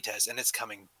of Vitez, and it's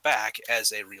coming back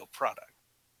as a real product.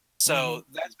 So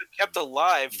that's been kept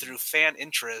alive through fan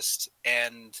interest,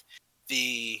 and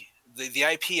the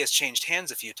IP has changed hands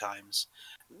a few times,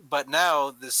 but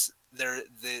now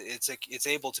it's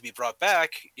able to be brought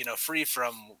back, free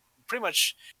from pretty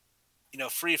much,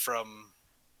 free from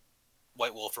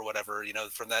White Wolf or whatever,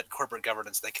 from that corporate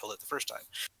governance that killed it the first time.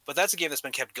 But that's a game that's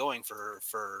been kept going for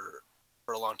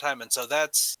a long time, and so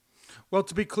that's. Well,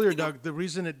 to be clear, Doug, the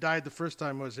reason it died the first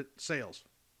time was sales.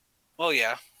 Well,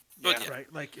 yeah.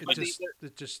 Right. Like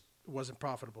it just wasn't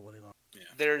profitable any longer. Yeah.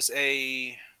 There's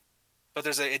a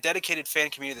dedicated fan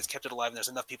community that's kept it alive, and there's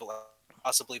enough people to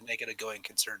possibly make it a going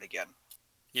concern again.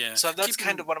 Yeah. So that's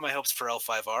kind of one of my hopes for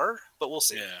L5R, but we'll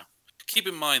see. Yeah. Keep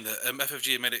in mind that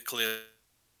FFG made it clear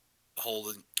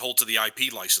hold to the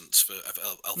IP license for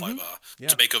L5R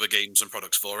to make other games and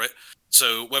products for it.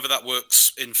 So whether that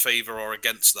works in favor or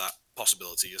against that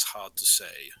possibility is hard to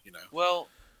say. Well.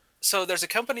 So there's a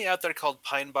company out there called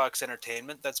Pinebox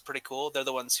Entertainment that's pretty cool. They're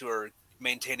the ones who are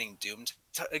maintaining Doom.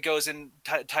 It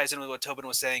ties in with what Tobin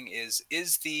was saying.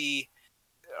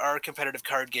 Are competitive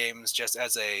card games just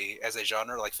as a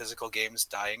genre, like physical games,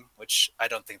 dying? Which I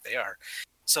don't think they are.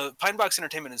 So Pinebox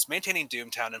Entertainment is maintaining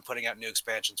Doomtown and putting out new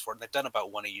expansions for it. And they've done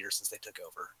about one a year since they took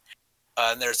over.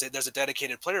 And there's a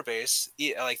dedicated player base.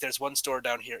 Like there's one store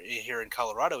down here in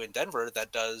Colorado, in Denver,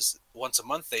 that does once a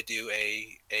month. They do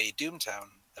a Doomtown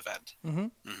event.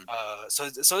 So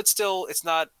it's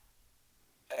not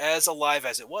as alive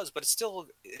as it was, but it's still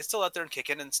out there and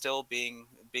kicking and still being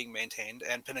maintained.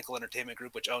 And Pinnacle Entertainment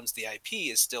Group, which owns the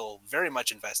IP, is still very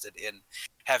much invested in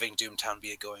having Doomtown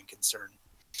be a going concern.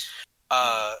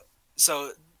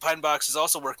 So Pinebox is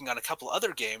also working on a couple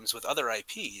other games with other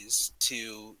IPs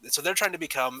so they're trying to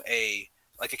become a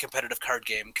competitive card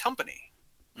game company.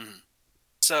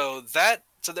 So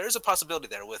there's a possibility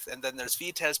there and then there's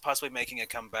Vitez possibly making a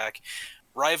comeback.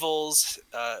 Rivals,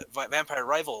 Vampire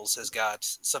Rivals has got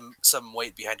some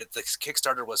weight behind it. The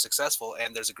Kickstarter was successful,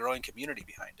 and there's a growing community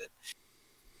behind it.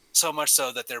 So much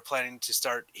so that they're planning to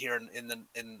start here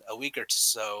in a week or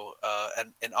so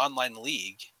an online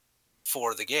league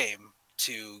for the game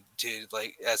to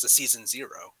like as a season 0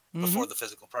 before the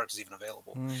physical product is even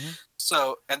available.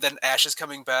 So, and then Ash is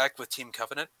coming back with Team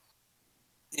Covenant.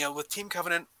 With Team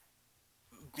Covenant,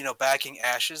 backing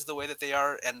Ashes the way that they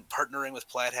are and partnering with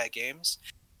Plaid Hat Games,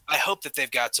 I hope that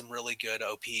they've got some really good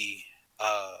OP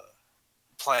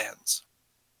plans.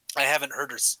 I haven't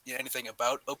heard anything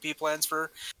about OP plans for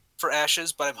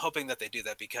Ashes, but I'm hoping that they do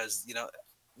that because,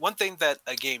 one thing that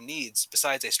a game needs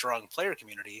besides a strong player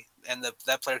community, and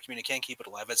that player community can keep it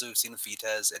alive, as we've seen with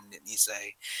Vitez and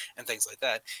Nisei and things like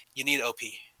that, you need OP.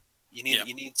 You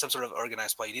need some sort of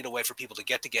organized play. You need a way for people to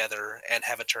get together and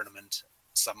have a tournament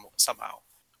somehow.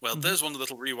 Well, there's one of the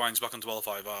little rewinds back onto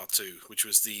L5R too, which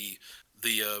was the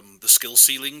skill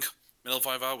ceiling in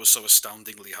L5R was so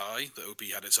astoundingly high that OP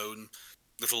had its own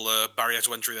little barrier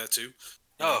to entry there too.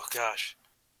 Oh gosh.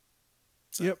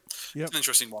 So, yep. It's an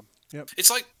interesting one. Yep. It's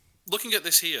like looking at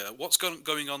this here. What's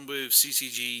going on with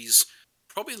CCGs?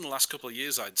 Probably in the last couple of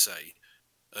years, I'd say,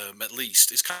 at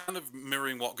least, is kind of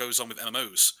mirroring what goes on with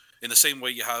MMOs. In the same way,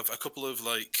 you have a couple of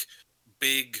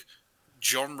big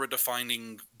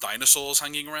genre-defining dinosaurs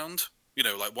hanging around.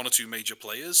 Like one or two major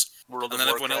players. World of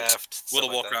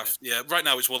Warcraft. Yeah, right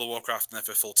now it's World of Warcraft and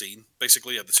FF14.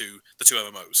 Basically, the two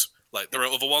MMOs. Like there are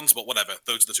other ones, but whatever.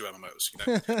 Those are the two MMOs.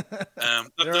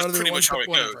 That's pretty much how it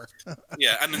goes.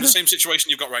 Yeah, and in the same situation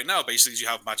you've got right now, basically, is you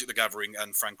have Magic the Gathering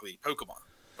and, frankly, Pokemon,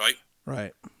 right?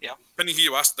 Right. Yeah. Depending who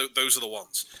you ask, those are the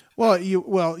ones. Well,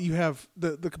 you have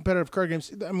the competitive card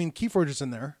games. I mean, Keyforge is in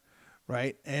there.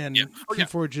 Right, and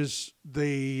Keyforge is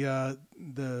the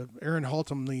Aaron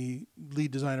Haltom, the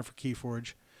lead designer for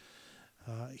Keyforge.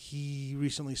 He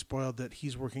recently spoiled that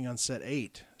he's working on set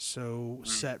 8, so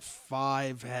set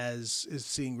 5 is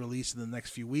seeing release in the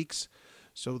next few weeks.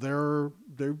 So they're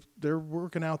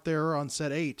working out there on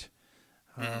set 8,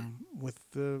 with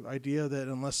the idea that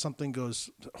unless something goes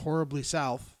horribly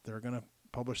south, they're going to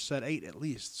publish set 8 at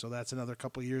least. So that's another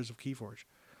couple of years of Keyforge.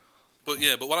 But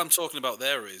what I'm talking about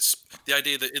there is the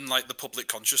idea that in the public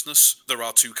consciousness, there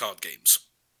are 2 card games,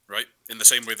 right? In the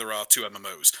same way there are 2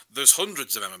 MMOs. There's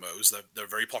hundreds of MMOs. They're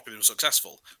very popular and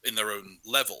successful in their own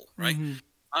level, right?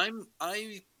 I'm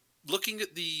looking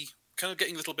at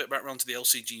getting a little bit back around to the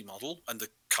LCG model and the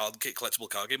collectible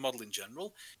card game model in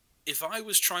general. if I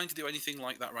was trying to do anything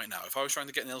like that right now, if I was trying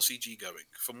to get an LCG going,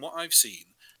 from what I've seen,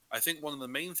 I think one of the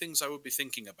main things I would be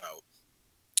thinking about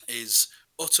is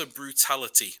utter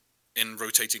brutality in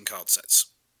rotating card sets.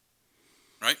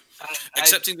 Right?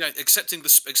 Accepting that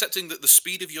the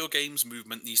speed of your game's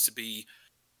movement needs to be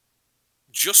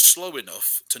just slow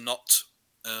enough to not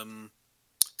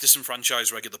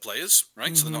disenfranchise regular players, right?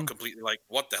 Mm-hmm. So they're not completely like,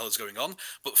 what the hell is going on?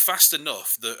 But fast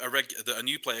enough that a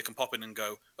new player can pop in and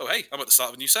go, oh, hey, I'm at the start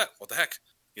of a new set. What the heck?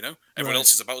 You know, everyone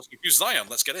else is about as confused as I am.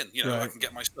 Let's get in. You know, I can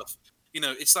get my stuff. You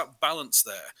know, it's that balance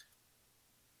there.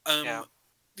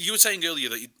 You were saying earlier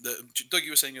Doug,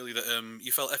 you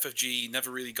felt FFG never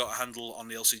really got a handle on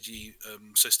the LCG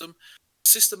system.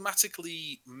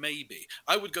 Systematically, maybe.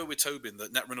 I would go with Tobin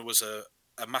that Netrunner was a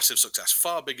massive success,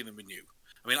 far bigger than we knew.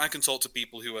 I mean, I can talk to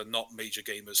people who are not major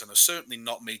gamers and are certainly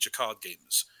not major card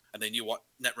gamers, and they knew what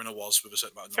Netrunner was with a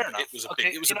certain amount of knowledge.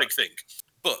 It was a big thing.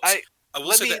 But I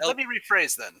will say let me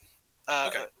rephrase then.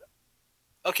 I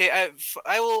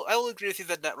will agree with you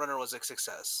that Netrunner was a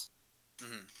success.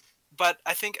 Mm-hmm. But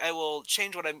I think I will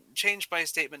change my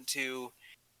statement to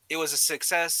it was a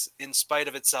success in spite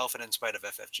of itself and in spite of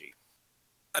FFG.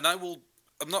 And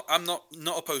I'm not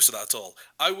opposed to that at all.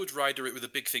 I would rider it with a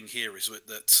big thing here is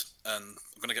that, and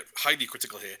I'm going to get highly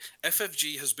critical here,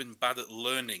 FFG has been bad at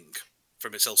learning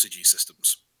from its LCG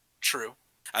systems. True.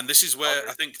 And this is where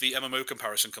I think the MMO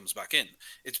comparison comes back in.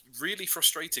 It's really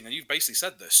frustrating, and you've basically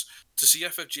said this, to see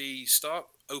FFG start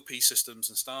OP systems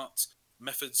and start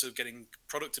methods of getting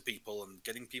product to people and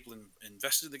getting people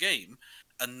invested in the game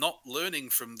and not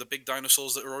learning from the big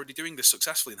dinosaurs that are already doing this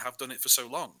successfully and have done it for so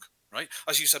long, right?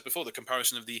 As you said before, the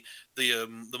comparison of the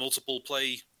multiple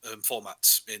play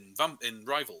formats in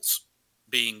Rivals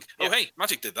being, hey,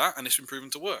 Magic did that and it's been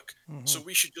proven to work. Mm-hmm. So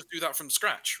we should just do that from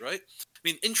scratch, right? I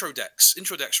mean, intro decks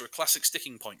are a classic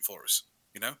sticking point for us,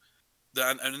 you know?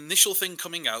 An initial thing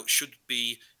coming out should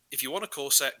be, if you want a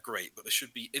core set, great, but there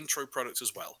should be intro products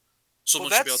as well.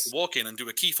 Someone should be able to walk in and do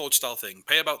a Keyforge style thing,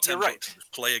 pay about $10 and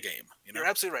play a game. You know? You're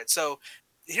absolutely right. So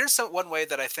here's one way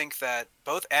that I think that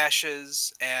both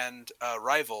Ashes and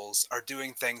Rivals are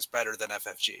doing things better than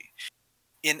FFG.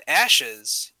 In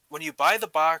Ashes, when you buy the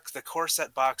core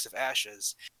set box of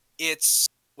Ashes, it's,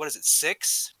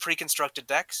 6 pre-constructed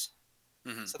decks?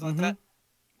 Mm-hmm. Something like that?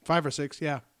 5 or 6,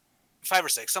 yeah. 5 or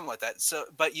 6, something like that. So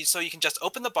you can just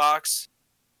open the box,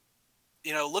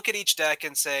 look at each deck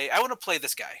and say, I want to play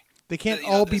this guy. They can't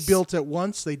all be built at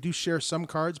once. They do share some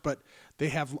cards, but they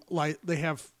have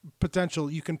potential.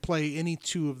 You can play any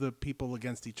 2 of the people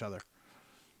against each other.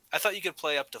 I thought you could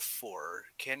play up to 4.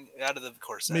 Out of the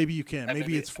core set? Maybe you can.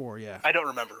 Maybe it's 4. Yeah. I don't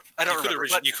remember.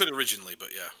 You could originally, but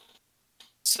yeah.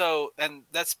 So, and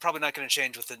that's probably not going to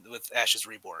change with Ashes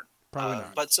Reborn. Probably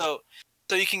not. But so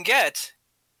you can get,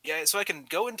 so I can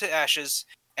go into Ashes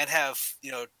and have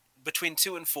between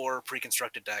 2 and 4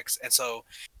 pre-constructed decks, and so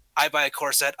I buy a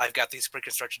core set, I've got these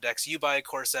pre-constructed decks, you buy a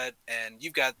core set, and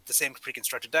you've got the same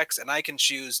pre-constructed decks, and I can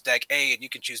choose deck A and you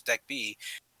can choose deck B,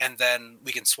 and then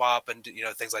we can swap and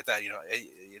things like that,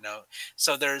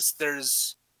 So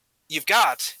you've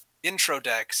got intro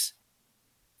decks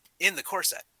in the core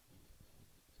set.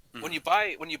 Mm-hmm.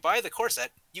 When you buy the core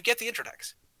set, you get the intro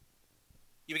decks.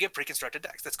 You get pre-constructed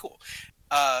decks. That's cool.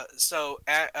 So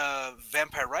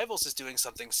Vampire Rivals is doing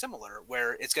something similar,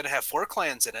 where it's going to have 4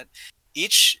 clans in it,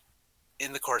 each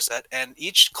in the core set, and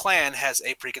each clan has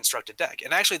a pre-constructed deck.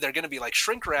 And actually, they're going to be like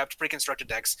shrink-wrapped pre-constructed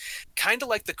decks, kind of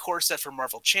like the core set for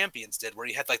Marvel Champions did, where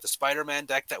you had like the Spider-Man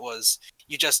deck that was,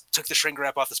 you just took the shrink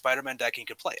wrap off the Spider-Man deck and you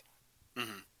could play it.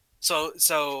 Mm-hmm.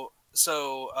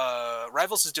 So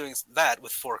Rivals is doing that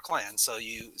with 4 clans.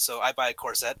 So I buy a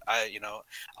core set.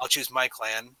 I'll choose my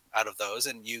clan out of those,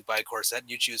 and you buy a core set, and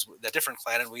you choose a different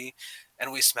clan, and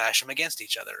we smash them against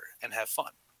each other and have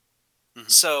fun. Mm-hmm.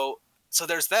 So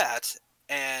there's that,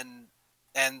 and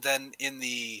then in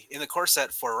the core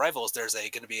set for Rivals, there's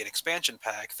going to be an expansion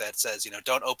pack that says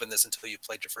don't open this until you've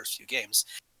played your first few games,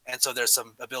 and so there's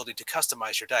some ability to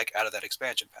customize your deck out of that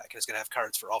expansion pack, and it's going to have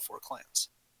cards for all 4 clans.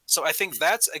 So I think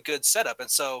that's a good setup. And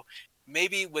so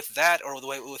maybe with that, or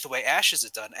with the way Ashes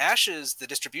is done, Ashes, the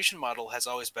distribution model has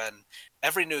always been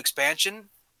every new expansion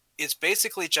is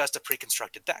basically just a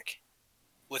pre-constructed deck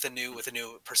with a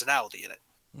new personality in it.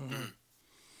 Mm-hmm.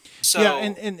 So yeah,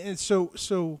 and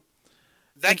so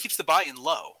that keeps the buy-in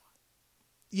low.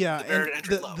 Yeah,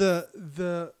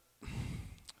 the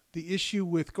issue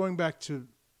with going back to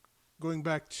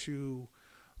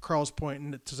Carl's point,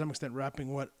 and to some extent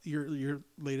wrapping what your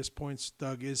latest points,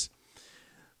 Doug, is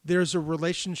there's a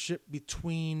relationship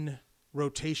between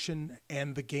rotation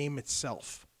and the game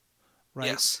itself, right?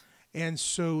 Yes. And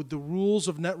so the rules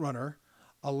of Netrunner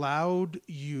allowed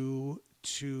you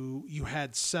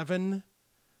had seven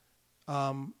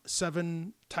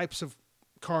types of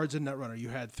cards in Netrunner. You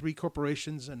had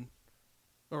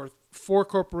four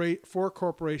corporate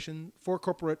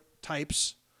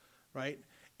types, right?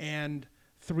 And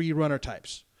 3 runner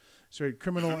types. So you had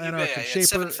criminal, anarch, and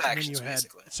shaper, and then you had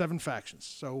 7 factions.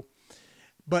 So,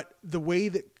 but the way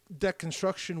that deck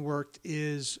construction worked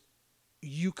is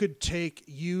you could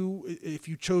if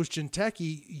you chose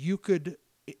Jinteki, you could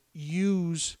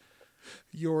use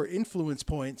your influence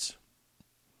points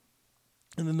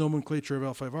in the nomenclature of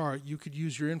L5R. You could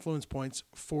use your influence points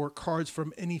for cards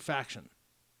from any faction,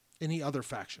 any other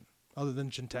faction other than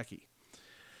Jinteki.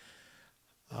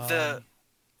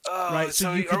 Right.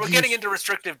 So are we getting into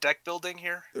restrictive deck building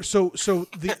here? So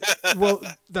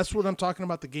that's what I'm talking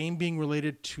about. The game being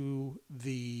related to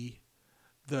the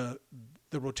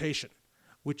rotation,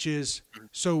 which is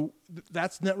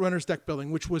that's Netrunner's deck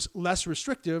building, which was less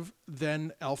restrictive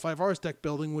than L5R's deck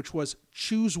building, which was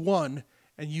choose one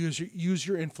and use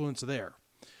your influence there.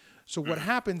 So what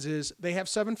happens is they have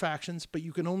 7 factions, but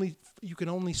you can only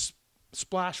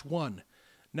splash one.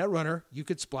 Netrunner, you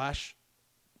could splash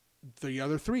the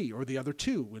other 3 or the other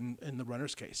 2 in the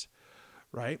runner's case,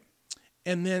 right?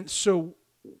 And then so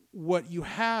what you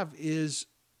have is,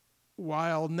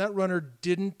 while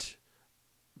Netrunner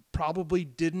probably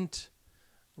didn't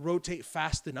rotate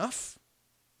fast enough,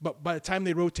 but by the time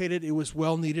they rotated, it was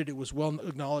well needed, it was well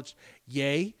acknowledged,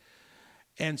 yay.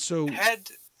 And so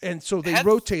they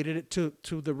rotated it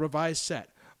to the revised set.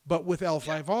 But with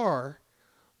L5R,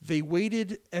 they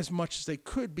waited as much as they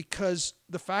could, because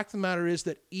the fact of the matter is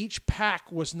that each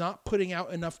pack was not putting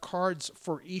out enough cards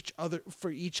for each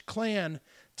clan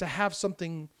to have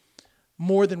something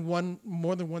more than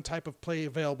one type of play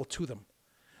available to them,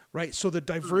 right? So the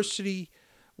diversity,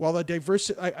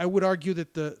 I would argue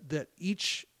that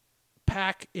each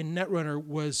pack in Netrunner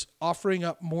was offering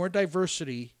up more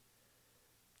diversity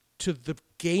to the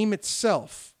game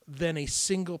itself than a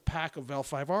single pack of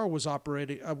L5R was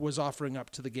offering up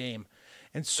to the game.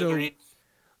 And so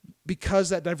because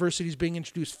that diversity is being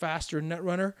introduced faster in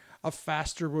Netrunner, a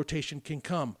faster rotation can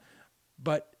come.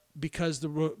 But because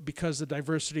the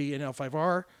diversity in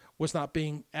L5R was not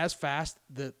being as fast,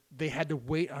 that they had to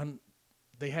wait on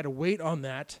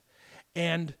that,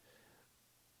 and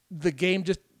the game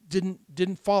just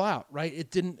didn't fall out, right? It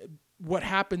didn't. What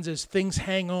happens is things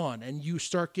hang on, and you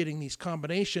start getting these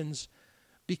combinations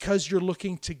because you're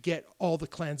looking to get all the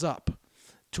clans up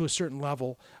to a certain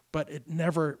level, but it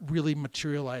never really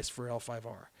materialized for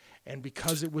L5R. And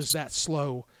because it was that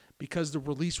slow, because the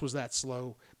release was that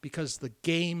slow, because the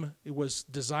game, it was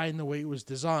designed the way it was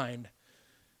designed,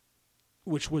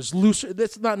 which was looser.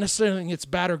 That's not necessarily it's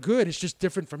bad or good. It's just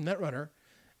different from Netrunner.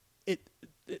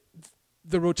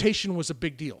 The rotation was a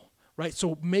big deal, right?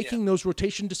 So making those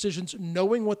rotation decisions,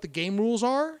 knowing what the game rules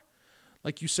are,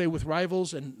 like you say with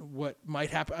Rivals and what might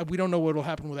happen. We don't know what will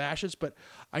happen with Ashes, but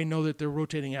I know that they're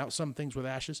rotating out some things with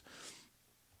Ashes.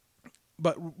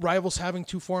 But Rivals having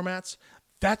 2 formats,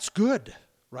 that's good,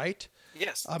 right?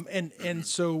 Yes. And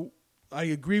so I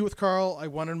agree with Carl. I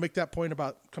wanted to make that point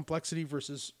about complexity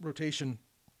versus rotation,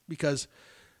 because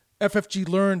FFG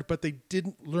learned, but they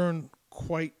didn't learn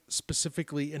quite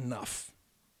specifically enough,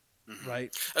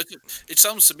 right? It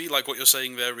sounds to me like what you're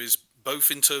saying there is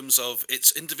both in terms of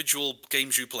its individual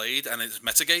games you played and its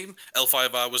metagame,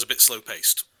 L5R was a bit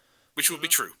slow-paced, which would be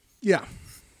true. Yeah.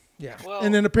 Well,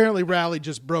 and then apparently Rally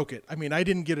just broke it. I mean, I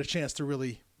didn't get a chance to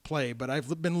really play, but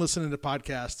I've been listening to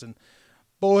podcasts, and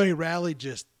boy, Rally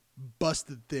just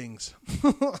busted things.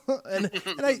 and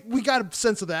we got a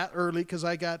sense of that early, because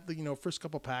I got the first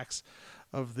couple packs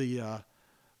of the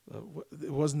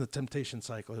it wasn't the Temptation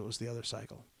cycle, it was the other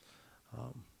cycle.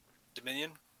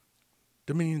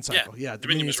 Dominion cycle, yeah.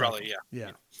 Dominion was Rally,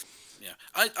 yeah.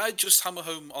 I just hammer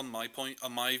home on my point,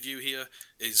 on my view here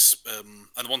is,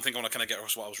 and one thing I want to kind of get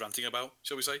across what I was ranting about,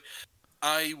 shall we say,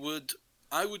 I would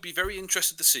be very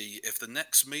interested to see if the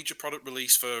next major product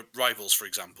release for Rivals, for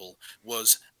example,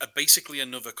 was basically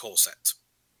another core set.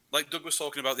 Like Doug was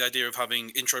talking about the idea of having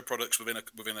intro products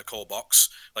within a core box.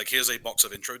 Like, here's a box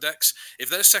of intro decks. If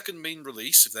their second main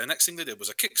release, if their next thing they did was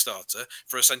a Kickstarter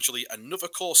for essentially another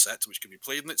core set, which can be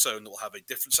played on its own, that will have a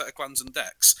different set of clans and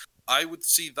decks, I would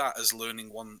see that as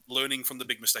learning from the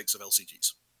big mistakes of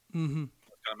LCGs. Mm-hmm.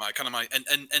 Kind of my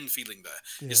end feeling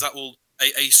there is that will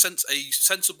a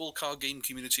sensible card game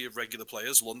community of regular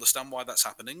players will understand why that's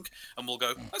happening and will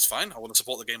go, that's fine, I want to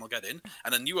support the game I'll get in.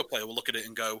 And a newer player will look at it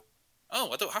and go, oh,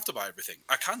 I don't have to buy everything.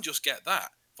 I can just get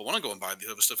that. If I want to go and buy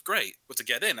the other stuff, great. But to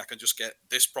get in, I can just get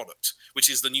this product, which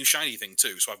is the new shiny thing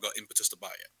too. So I've got impetus to buy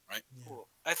it, right? Cool.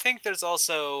 I think there's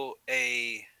also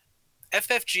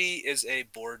FFG is a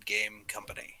board game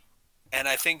company. And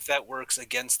I think that works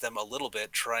against them a little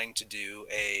bit, trying to do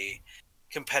a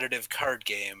competitive card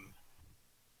game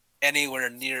anywhere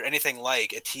near anything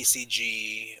like a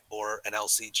TCG or an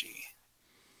LCG.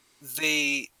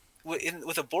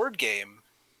 With a board game,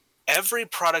 every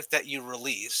product that you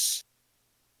release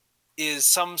is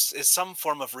some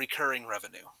form of recurring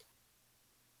revenue.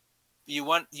 You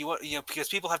want because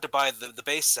people have to buy the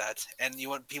base set, and you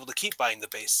want people to keep buying the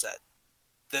base set,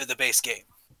 the base game.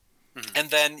 Mm-hmm. And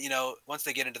then, once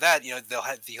they get into that, you'll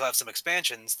have some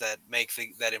expansions that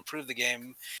that improve the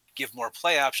game, give more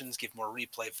play options, give more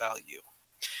replay value.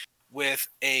 With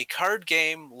a card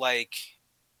game like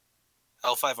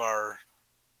L5R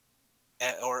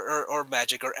or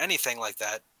Magic or anything like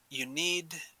that, you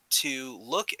need to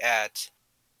look at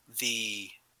the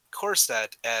core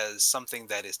set as something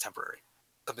that is temporary,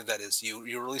 something that is you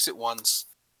release it once,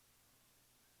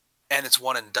 and it's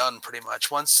one and done pretty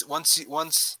much. Once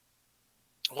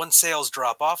sales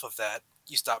drop off of that,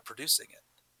 you stop producing it.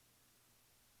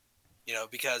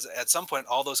 Because at some point,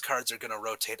 all those cards are going to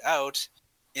rotate out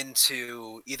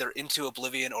into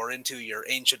Oblivion or into your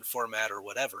ancient format or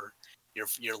whatever,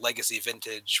 your legacy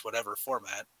vintage, whatever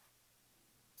format.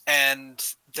 And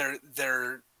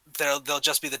they'll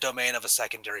just be the domain of a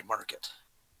secondary market.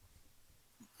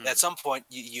 At some point,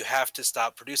 you have to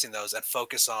stop producing those and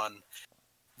focus on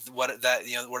what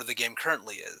the game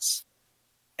currently is.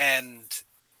 And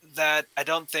that, I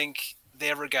don't think they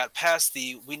ever got past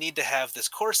we need to have this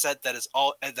core set that is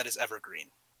evergreen.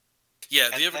 Yeah,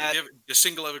 the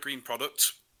single evergreen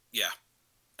product. Yeah,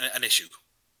 an issue.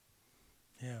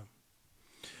 Yeah.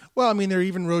 Well, I mean, they're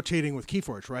even rotating with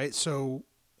Keyforge, right? So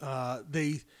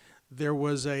there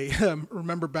was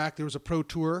remember back, there was a Pro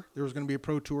Tour. There was going to be a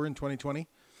Pro Tour in 2020.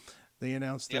 They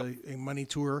announced a money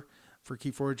tour for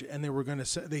Keyforge, and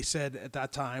they said at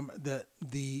that time that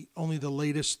only the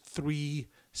latest 3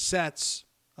 sets,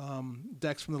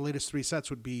 decks from the latest 3 sets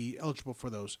would be eligible for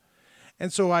those.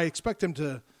 And so I expect them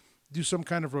to do some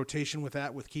kind of rotation with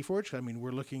that with Keyforge. I mean,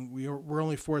 we're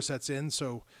only 4 sets in,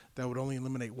 so that would only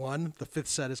eliminate 1. The 5th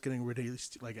set is getting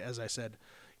released, like as I said,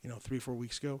 3-4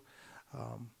 weeks ago.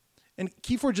 And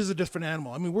Keyforge is a different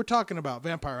animal. I mean, we're talking about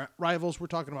Vampire Rivals. We're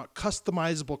talking about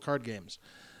customizable card games.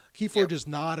 Keyforge is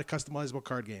not a customizable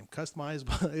card game.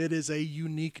 It is a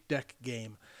unique deck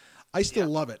game. I still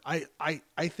love it. I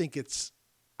think it's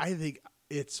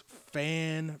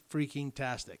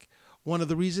fan-freaking-tastic. One of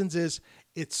the reasons is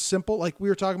it's simple, like we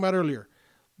were talking about earlier.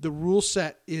 The rule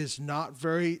set is not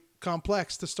very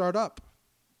complex to start up.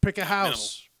 Pick a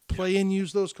house, play and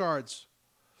use those cards,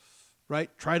 right?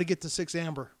 Try to get to 6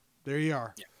 amber. There you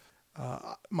are. Yeah.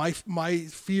 My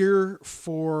fear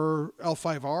for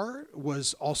L5R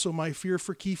was also my fear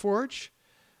for Keyforge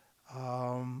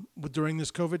during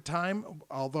this COVID time,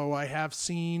 although I have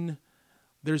seen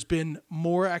there's been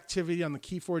more activity on the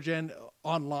Keyforge end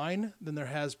online than there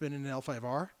has been in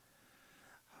L5R.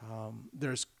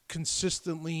 There's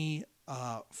consistently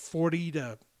 40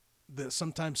 to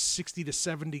sometimes 60 to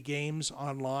 70 games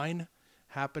online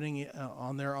happening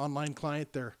on their online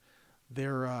client, their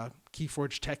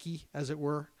Keyforge Techie, as it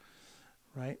were,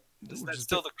 right? Is that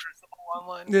still the Crucible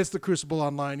online? It's the Crucible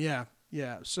online, yeah.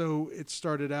 Yeah, so it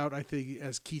started out, I think,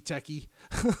 as Key Techie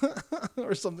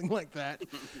or something like that,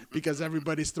 because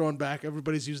everybody's throwing back.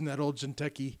 Everybody's using that old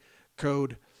Genteki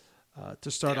code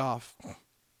to start off.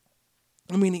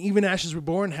 I mean, even Ashes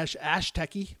Reborn has Ash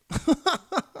Techie.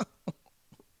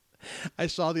 I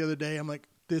saw the other day, I'm like,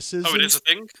 this is... Oh, it is a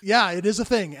thing? Yeah, it is a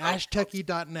thing.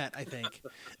 AshTechie.net, I think.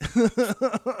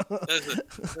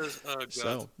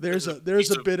 So there's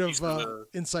a bit of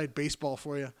inside baseball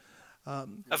for you.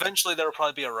 Eventually, there will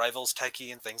probably be a Rivals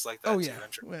Techie and things like that. Oh yeah.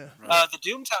 Too, yeah. The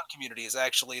Doomtown community is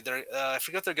actually I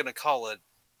forget what they're going to call it,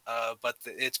 but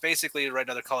it's basically right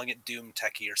now they're calling it Doom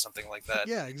Techie or something like that.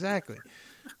 Yeah, exactly.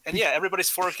 And yeah, everybody's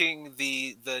forking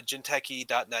the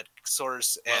Genteki.net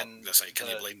source and can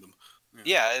you blame them?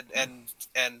 Yeah, and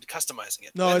customizing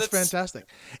it. No, and it's fantastic.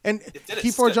 And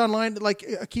Keyforge Online, like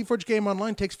a Keyforge game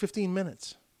online, takes 15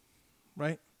 minutes,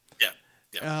 right?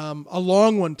 Yeah. A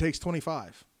long one takes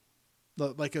 25,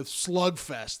 like a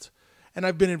slugfest. And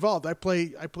I've been involved. I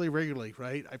play regularly,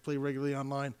 right? I play regularly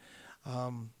online,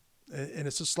 and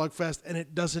it's a slugfest, and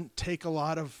it doesn't take a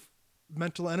lot of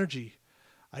mental energy.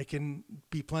 I can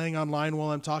be playing online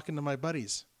while I'm talking to my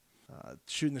buddies,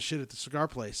 shooting the shit at the cigar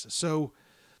place. So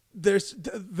there's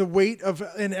the weight of,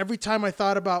 and every time I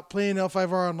thought about playing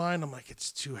L5R online, I'm like,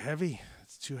 it's too heavy.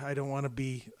 It's I don't want to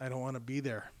be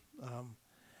there.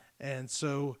 And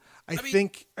so I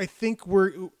think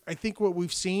what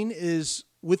we've seen is,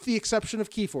 with the exception of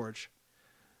Keyforge,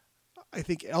 I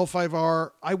think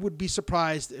L5R, I would be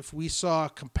surprised if we saw a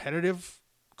competitive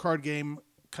card game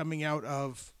coming out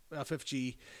of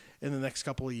FFG in the next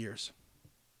couple of years.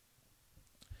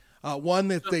 One,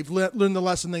 that they've learned the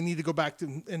lesson, they need to go back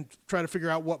to and try to figure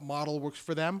out what model works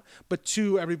for them. But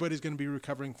two, everybody's going to be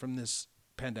recovering from this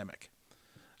pandemic.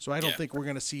 So I don't think we're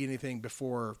going to see anything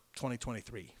before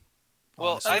 2023.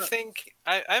 Well, honestly. I think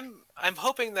I'm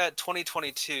hoping that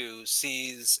 2022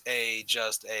 sees a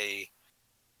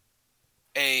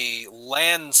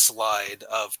landslide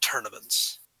of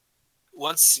tournaments.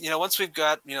 Once we've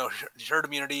got herd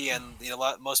immunity and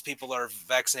most people are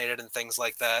vaccinated and things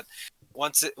like that.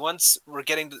 Once we're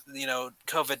getting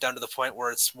COVID down to the point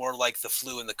where it's more like the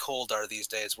flu and the cold are these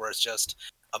days, where it's just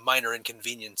a minor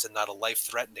inconvenience and not a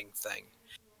life-threatening thing.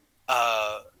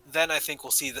 Then I think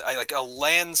we'll see a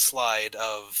landslide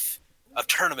of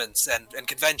tournaments and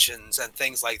conventions and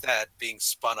things like that being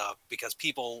spun up, because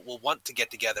people will want to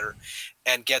get together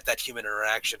and get that human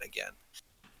interaction again.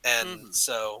 And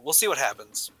so we'll see what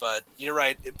happens. But you're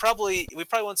right. We probably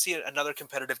won't see another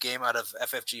competitive game out of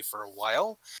FFG for a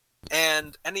while.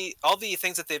 And all the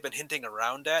things that they've been hinting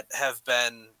around at have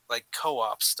been like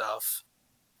co-op stuff,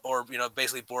 or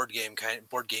basically board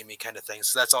gamey kind of things.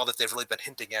 So that's all that they've really been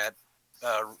hinting at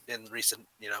in recent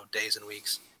days and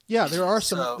weeks. Yeah, there are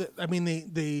some. So, I mean,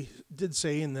 they did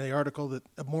say in the article that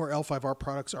more L5R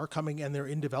products are coming and they're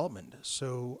in development.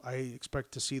 So I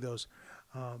expect to see those.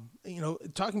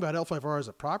 Talking about L5R as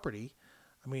a property,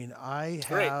 I mean, I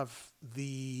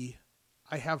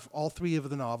have all three of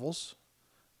the novels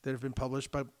that have been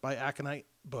published by Aconite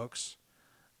Books.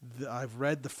 I've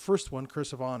read the first one,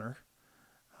 Curse of Honor,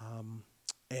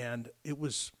 and it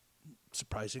was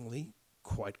surprisingly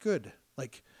quite good. I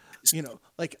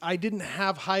didn't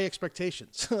have high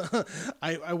expectations.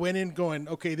 I went in going,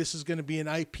 okay, this is going to be an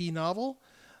IP novel.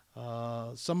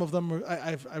 Some of them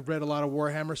I've read a lot of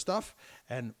Warhammer stuff,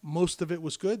 and most of it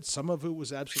was good. Some of it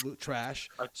was absolute trash.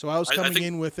 So I was coming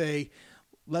in with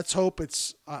let's hope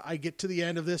I get to the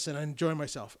end of this and I enjoy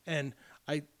myself. And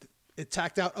it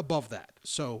tacked out above that.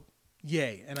 So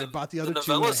yay. And I bought the other two.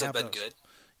 The novellas have been good.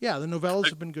 Yeah, the novellas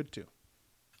have been good too.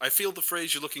 I feel the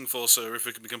phrase you're looking for, sir, if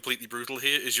we can be completely brutal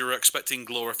here, is you're expecting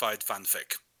glorified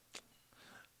fanfic.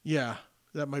 Yeah,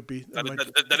 that might be.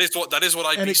 That is what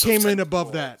I. And it came in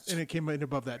above that.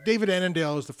 David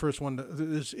Annandale is the first one.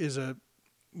 Is a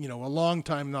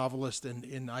longtime novelist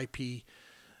in IP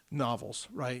novels,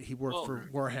 right? He worked for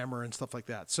Warhammer and stuff like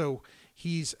that. So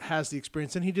has the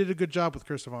experience, and he did a good job with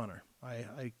Curse of Honor.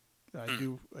 I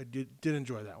did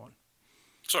enjoy that one.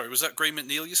 Sorry, was that Gray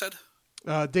McNeil you said?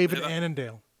 David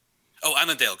Annandale. Oh,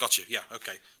 Annandale, gotcha. Yeah,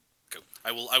 okay. Cool.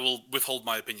 I will withhold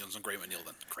my opinions on Gray McNeil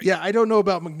then. Great. Yeah, I don't know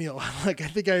about McNeil. I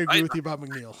think I agree with you about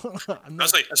McNeil.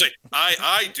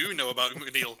 I do know about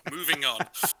McNeil. Moving on.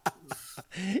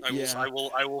 I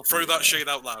will throw that shade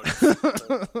out loud.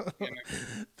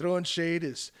 Throwing shade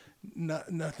is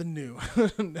nothing new.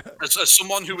 as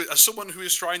someone who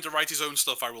is trying to write his own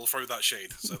stuff, I will throw that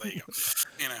shade. So there you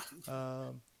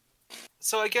go.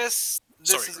 So I guess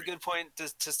this is a good point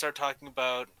to start talking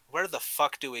about where the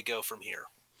fuck do we go from here?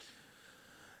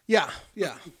 Yeah.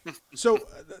 So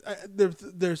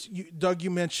there's Doug. You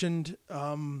mentioned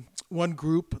one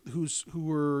group who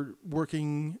were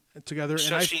working together.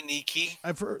 Shoshiniki.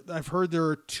 I've heard there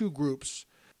are two groups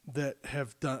that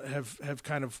have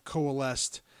kind of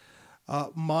coalesced.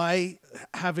 My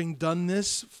having done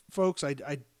this, folks,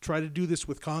 I try to do this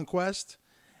with Conquest,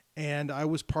 and I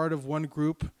was part of one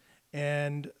group.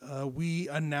 And we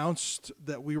announced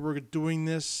that we were doing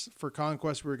this for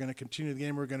Conquest. We were going to continue the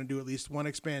game. We were going to do at least one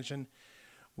expansion.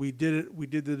 We did it. We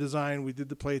did the design. We did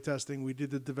the play testing. We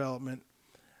did the development.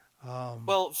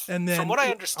 And then from what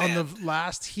I understand, on the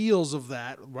last heels of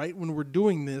that, right when we're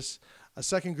doing this, a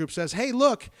second group says, "Hey,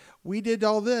 look, we did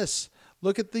all this.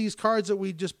 Look at these cards that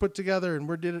we just put together, and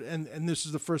we did it." And this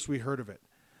is the first we heard of it.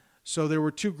 So there were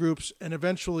two groups, and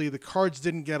eventually the cards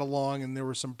didn't get along, and there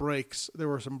were some breaks. There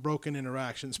were some broken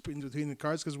interactions between the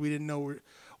cards because we didn't know.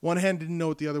 One hand didn't know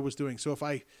what the other was doing. So if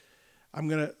I'll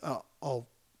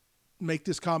make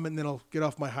this comment, and then I'll get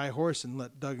off my high horse and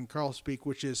let Doug and Carl speak,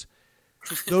 which is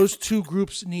those two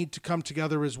groups need to come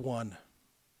together as one.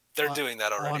 They're doing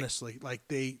that already. Honestly, like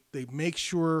they make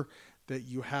sure that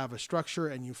you have a structure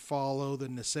and you follow the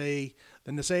Nisei.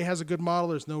 The Nisei has a good model.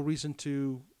 There's no reason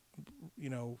to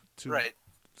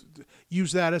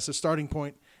use that as a starting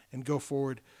point and go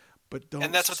forward, but don't.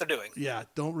 And that's what they're doing. Yeah,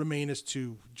 don't remain as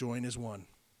two, join as one.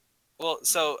 Well,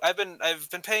 so I've been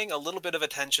paying a little bit of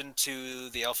attention to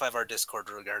the L5R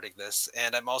Discord regarding this,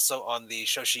 and I'm also on the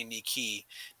Shoshi Nikki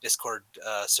Discord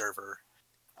server,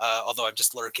 although I'm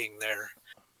just lurking there.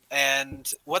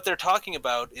 And what they're talking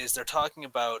about is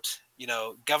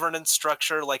governance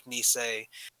structure like Nisei,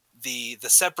 the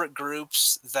separate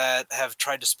groups that have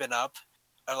tried to spin up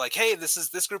are like, hey,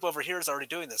 this group over here is already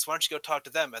doing this. Why don't you go talk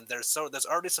to them? And there's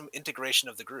already some integration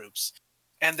of the groups.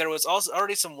 And there was also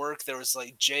already some work. There was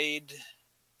like Jade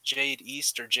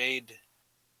East or Jade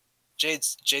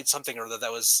something or other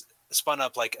that was spun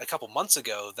up like a couple months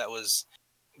ago that was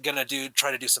gonna try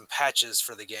to do some patches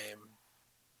for the game.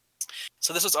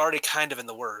 So this was already kind of in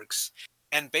the works.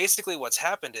 And basically what's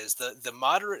happened is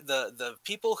the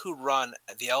people who run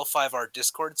the L5R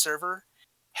Discord server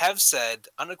have said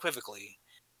unequivocally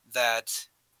that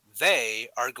they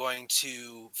are going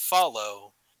to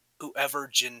follow whoever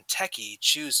Jinteki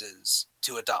chooses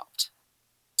to adopt.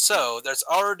 So we're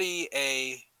already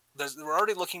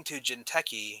looking to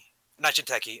Jigoku,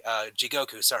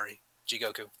 sorry.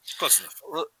 Jigoku. Close enough.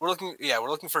 We're looking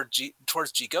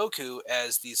towards Jigoku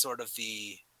as the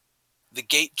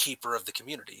gatekeeper of the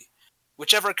community.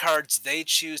 Whichever cards they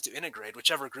choose to integrate,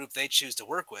 whichever group they choose to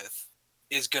work with,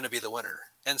 is going to be the winner.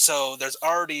 And so there's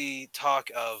already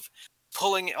talk of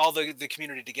pulling all the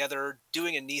community together,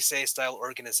 doing a Nisei-style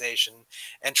organization,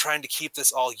 and trying to keep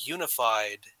this all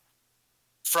unified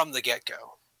from the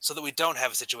get-go, so that we don't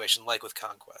have a situation like with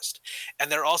Conquest.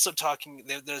 And they're also talking.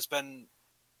 There's been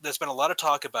a lot of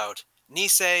talk about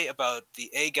Nisei, about the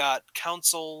AGOT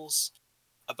councils,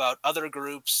 about other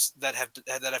groups that have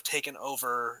taken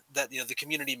over the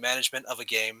community management of a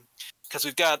game, because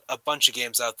we've got a bunch of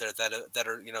games out there that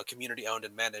are community owned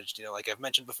and managed. Like I've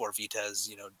mentioned before, Vitez,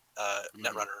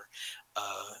 Netrunner,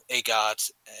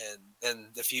 AGOT,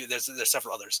 and a few. There's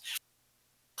several others.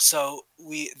 So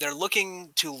they're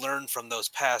looking to learn from those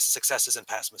past successes and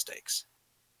past mistakes.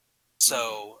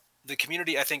 So the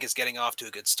community, I think, is getting off to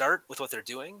a good start with what they're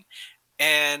doing,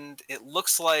 and it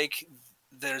looks like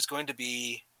there's going to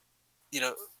be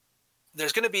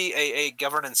a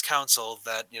governance council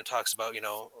that talks about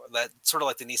that sort of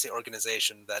like the Nisei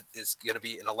organization that is going to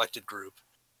be an elected group,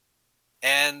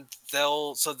 and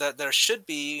that there should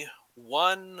be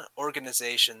one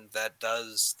organization that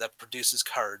produces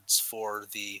cards for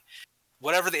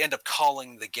whatever they end up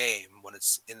calling the game when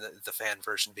it's in the fan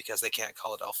version, because they can't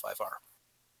call it L5R.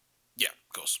 Yeah,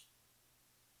 of course.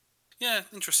 Yeah,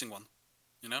 interesting one.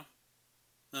 I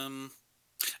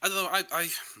don't know.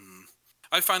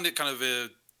 I find it kind of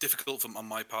difficult on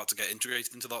my part to get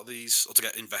integrated into a lot of these, or to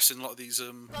get invested in a lot of these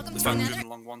the fan-driven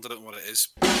long ones. I don't know what it is.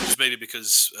 Just maybe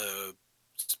because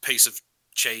pace of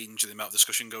change and the amount of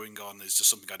discussion going on is just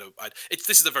something I don't.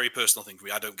 This is a very personal thing for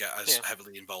me. I don't get as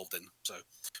heavily involved in. So,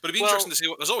 but it'd be interesting to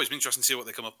see. There's always been interesting to see what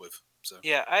they come up with. So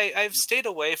yeah, I've stayed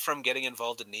away from getting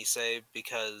involved in Nisei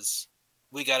because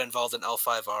we got involved in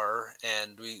L5R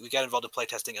and we got involved in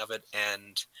playtesting of it,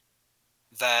 and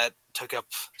that took up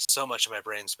so much of my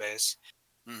brain space.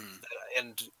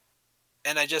 And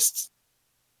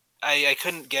I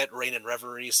couldn't get Rain and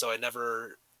Reverie, so I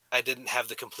didn't have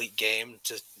the complete game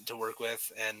to work with,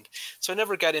 and so I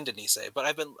never got into Nisei.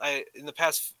 But in the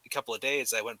past couple of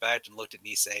days I went back and looked at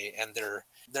Nisei, and they're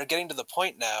getting to the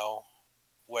point now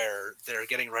where they're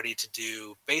getting ready to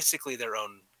do basically their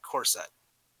own core set.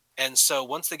 And so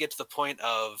once they get to the point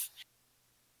of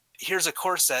here's a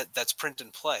core set that's print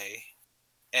and play,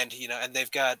 and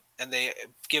they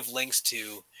give links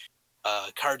to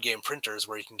card game printers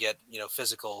where you can get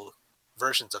physical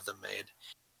versions of them made.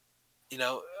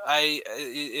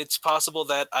 It's possible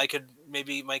that I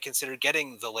might consider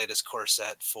getting the latest core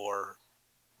set for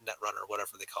Netrunner,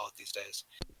 whatever they call it these days,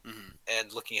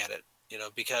 and looking at it,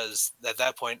 because at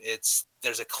that point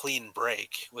there's a clean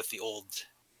break with the old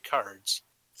cards.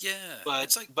 Yeah,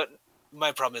 but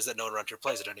my problem is that no one around here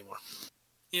plays it anymore.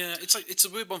 Yeah, it's a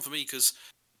weird one for me because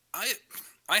I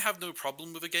have no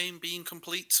problem with a game being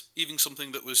complete, even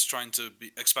something that was trying to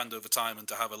expand over time and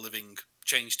to have a living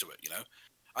change to it.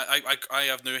 I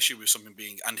have no issue with something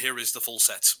being, and here is the full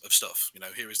set of stuff.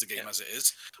 Here is the game as it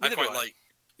is. Neither I quite like,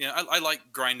 I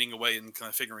like grinding away and kind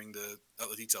of figuring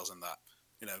out the details in that.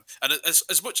 And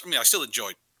as much, I still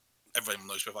enjoy. Everyone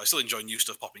knows, but I still enjoy new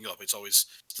stuff popping up. It's always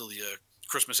still the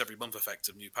Christmas every month effect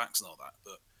of new packs and all that.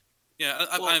 But yeah,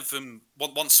 I've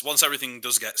once everything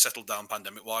does get settled down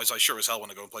pandemic wise, I sure as hell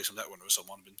want to go and play some Netrunner with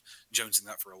someone. I've been jonesing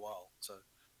that for a while.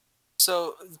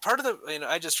 So part of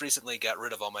I just recently got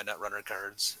rid of all my Netrunner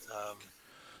cards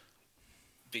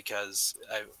because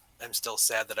I'm still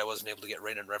sad that I wasn't able to get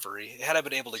Rain and Reverie. Had I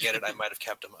been able to get it, I might have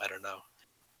kept them. I don't know.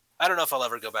 I don't know if I'll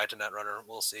ever go back to Netrunner.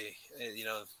 We'll see.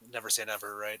 Never say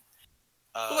never, right?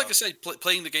 Well, like I say,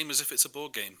 playing the game as if it's a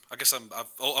board game. I guess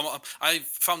I've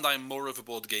found I'm more of a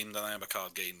board game than I am a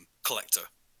card game collector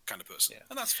kind of person,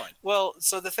 and that's fine. Well,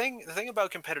 so the thing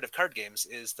about competitive card games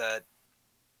is that,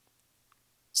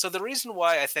 so the reason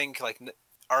why I think like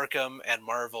Arkham and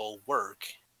Marvel work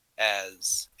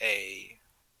as the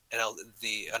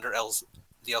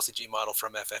LCG model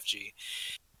from FFG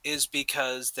is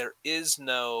because there is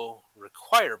no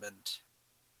requirement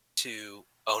to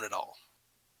own it all.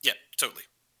 Yeah, totally.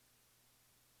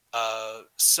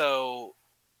 So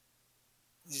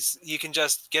you can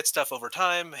just get stuff over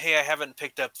time. Hey, I haven't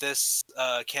picked up this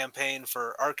campaign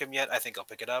for Arkham yet. I think I'll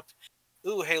pick it up.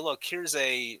 Ooh, hey, look, here's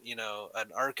an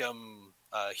Arkham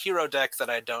hero deck that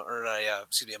I don't, or a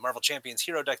Marvel Champions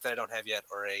hero deck that I don't have yet,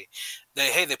 or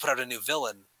they put out a new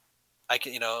villain. I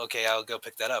can, okay, I'll go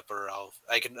pick that up, or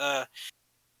I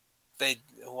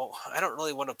don't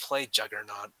really want to play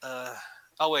Juggernaut.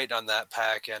 I'll wait on that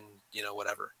pack and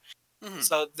whatever. Mm-hmm.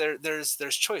 So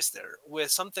there's choice there with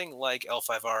something like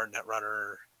L5R,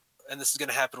 Netrunner, and this is going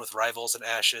to happen with Rivals and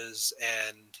Ashes,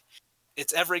 and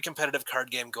it's every competitive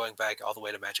card game going back all the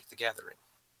way to Magic the Gathering.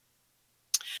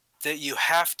 That you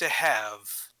have to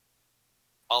have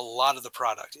a lot of the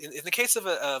product. In the case of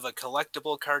a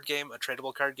collectible card game, a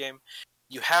tradable card game,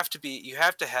 you have to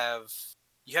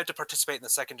participate in the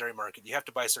secondary market. You have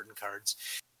to buy certain cards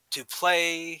to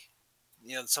play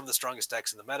some of the strongest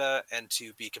decks in the meta, and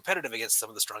to be competitive against some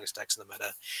of the strongest decks in the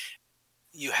meta.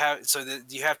 You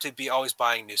have to be always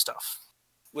buying new stuff.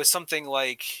 With something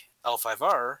like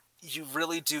L5R, you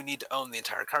really do need to own the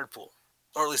entire card pool,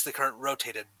 or at least the current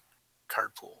rotated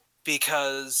card pool,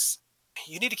 because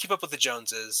you need to keep up with the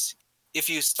Joneses. If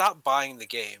you stop buying the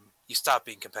game, you stop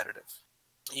being competitive.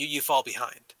 You fall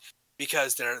behind,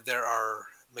 because there are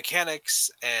mechanics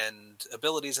and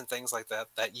abilities and things like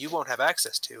that you won't have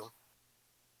access to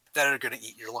that are going to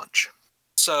eat your lunch.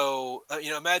 So,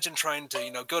 imagine trying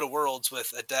to, go to Worlds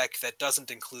with a deck that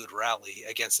doesn't include Rally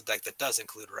against a deck that does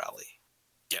include Rally.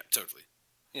 Yeah, totally.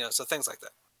 So things like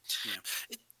that. Yeah.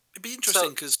 It'd be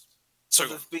interesting because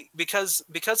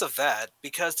of that,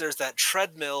 because there's that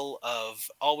treadmill of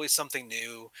always something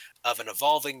new, of an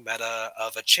evolving meta,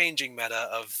 of a changing meta,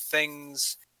 of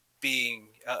things being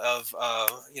of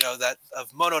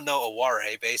mono no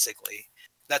aware, basically.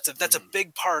 That's a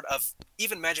big part of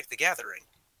even Magic the Gathering.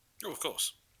 Oh, of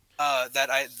course.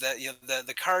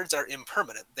 The cards are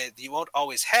impermanent. You won't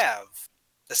always have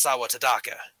the Sawa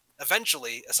Tadaka.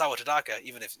 Eventually, a Sawa Tadaka,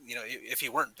 even if he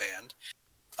weren't banned,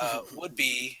 would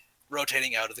be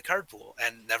rotating out of the card pool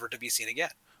and never to be seen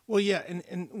again. Well, yeah,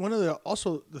 and one of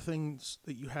the things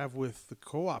that you have with the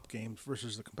co-op games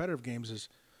versus the competitive games is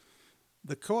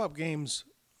the co-op games,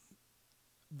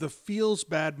 the feels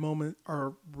bad moment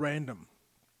are random.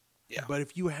 Yeah. But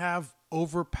if you have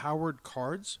overpowered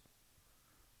cards,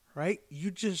 right?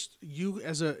 You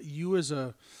as a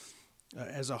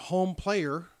home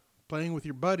player playing with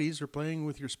your buddies or playing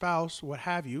with your spouse, what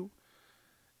have you,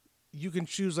 you can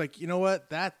choose like, you know what,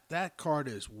 that card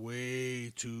is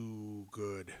way too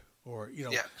good, or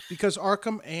because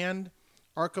Arkham and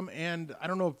I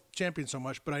don't know if Champion so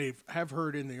much, but I have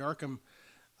heard in the Arkham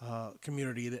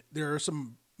community that there are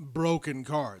some broken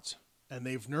cards and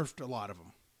they've nerfed a lot of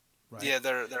them. Right. Yeah,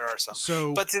 there are some.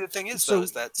 So, but the thing is,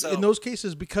 in those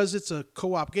cases, because it's a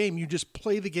co-op game, you just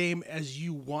play the game as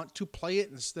you want to play it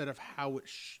instead of how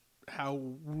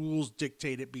rules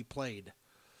dictate it be played.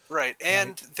 Right,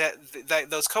 and that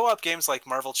those co-op games like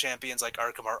Marvel Champions, like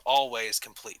Arkham, are always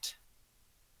complete.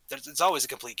 It's always a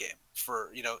complete game.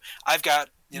 I've got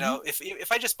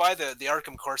if I just buy the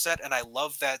Arkham core set and I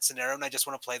love that scenario and I just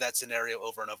want to play that scenario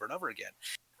over and over and over again,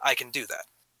 I can do that.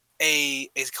 A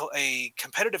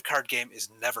competitive card game is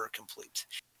never complete,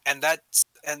 and the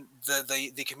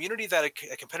community that a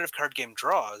competitive card game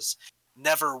draws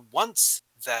never wants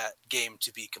that game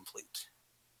to be complete.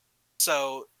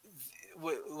 So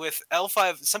with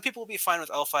L5, some people will be fine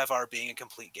with L5R being a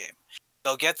complete game.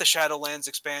 They'll get the Shadowlands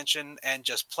expansion and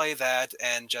just play that,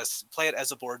 and just play it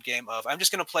as a board game of, I'm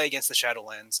just going to play against the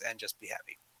Shadowlands and just be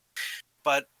happy.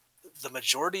 But the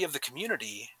majority of the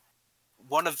community,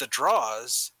 one of the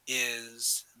draws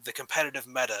is the competitive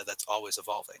meta that's always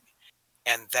evolving,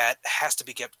 and that has to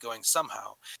be kept going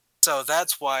somehow. So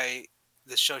that's why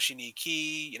the Shoshi ni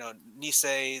Ki,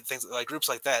 Nisei, things like groups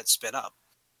like that spin up,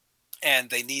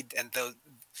 and they need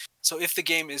so if the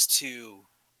game is to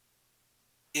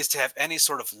have any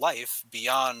sort of life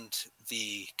beyond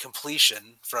the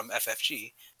completion from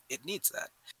FFG, it needs that.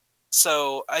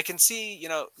 So I can see,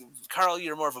 Carl,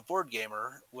 you're more of a board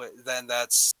gamer, then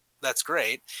that's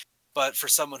great. But for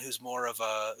someone who is more of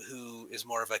a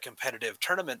competitive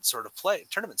tournament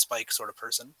spike sort of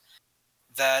person,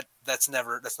 that's not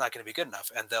going to be good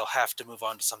enough, and they'll have to move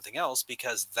on to something else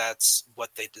because that's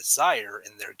what they desire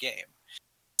in their game.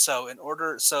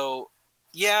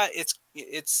 Yeah,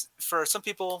 it's for some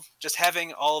people just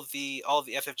having all of the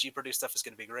FFG produced stuff is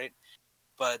going to be great,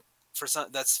 but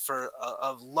for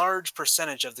a large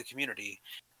percentage of the community,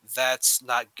 that's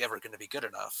not ever going to be good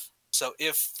enough. So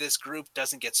if this group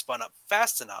doesn't get spun up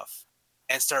fast enough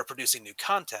and start producing new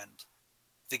content,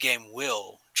 the game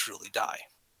will truly die.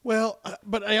 Well,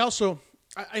 but I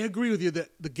agree with you that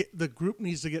the group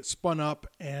needs to get spun up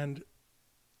and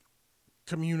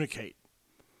communicate.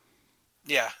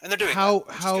 Yeah, and they're doing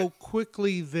how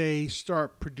quickly they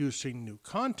start producing new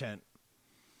content.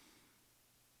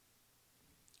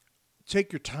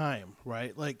 Take your time,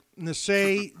 right? Like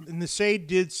Nisei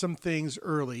did some things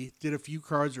early, did a few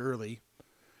cards early,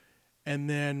 and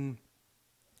then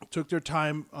took their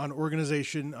time on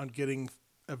organization, on getting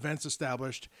events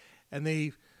established, and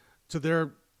they, to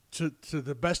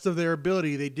the best of their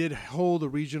ability, they did hold a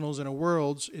regionals and a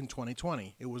worlds in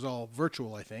 2020. It was all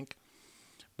virtual, I think,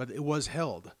 but it was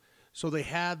held. So they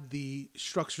had the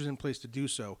structures in place to do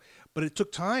so, but it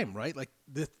took time, right? Like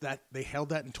that they held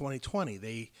that in 2020.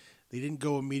 They didn't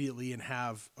go immediately and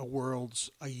have a worlds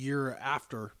a year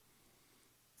after,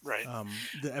 right?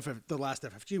 The last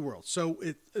FFG World. So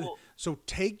so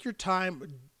take your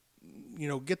time,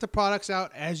 get the products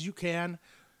out as you can.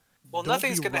 Well,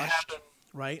 nothing's going to happen,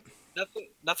 right?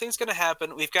 Nothing's going to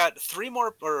happen. We've got 3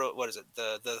 more, or what is it?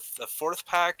 The 4th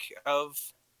pack of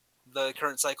the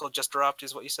current cycle just dropped,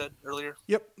 is what you said earlier.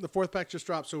 Yep, the 4th pack just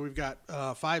dropped. So we've got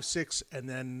 5, 6, and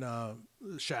then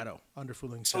Shadow,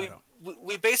 Underfooling Shadow. So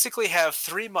we basically have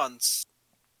 3 months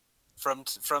from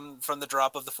the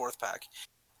drop of the 4th pack.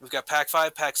 We've got pack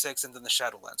 5, pack 6, and then the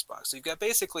Shadowlands box. So you've got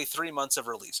basically 3 months of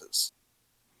releases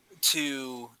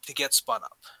to get spun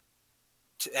up,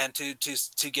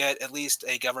 to get at least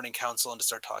a governing council and to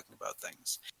start talking about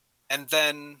things, and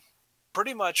then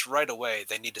pretty much right away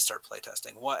they need to start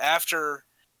playtesting.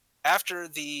 After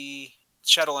the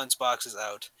Shadowlands box is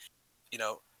out,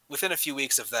 within a few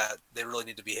weeks of that, they really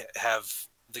need to have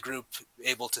the group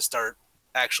able to start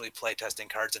actually playtesting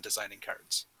cards and designing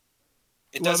cards.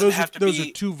 Those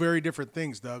are 2 very different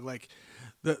things, Doug. Like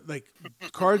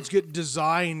cards get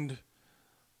designed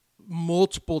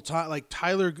multiple times. Like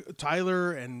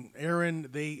Tyler and Aaron,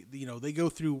 they go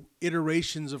through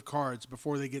iterations of cards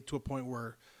before they get to a point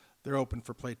where they're open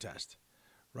for playtest,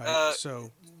 right?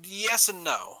 So yes and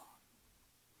no.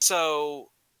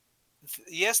 So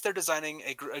yes, they're designing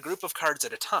a group of cards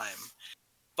at a time,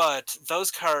 but those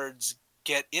cards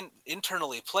get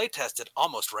internally playtested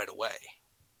almost right away.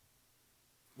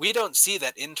 We don't see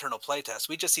that internal playtest.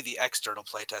 We just see the external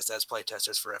playtest as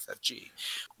playtesters for FFG.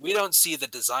 We don't see the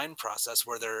design process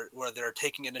where they're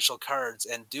taking initial cards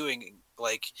and doing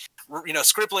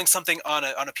scribbling something on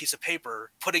a piece of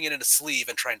paper, putting it in a sleeve,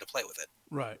 and trying to play with it.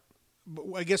 Right. But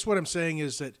I guess what I'm saying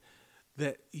is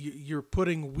that you're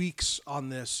putting weeks on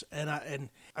this, and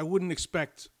I wouldn't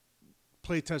expect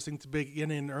playtesting to begin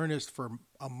in earnest for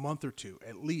a month or 2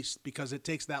 at least, because it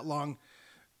takes that long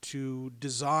to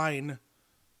design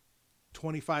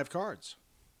 25 cards.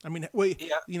 I mean,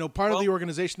 part of the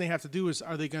organization they have to do is,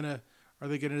 are they gonna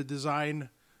design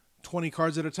 20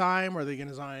 cards at a time? Are they gonna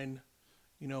design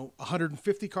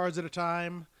 150 cards at a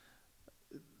time?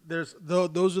 Those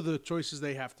are the choices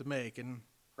they have to make. And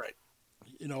right,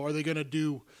 are they gonna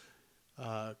do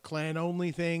clan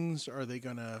only things? Are they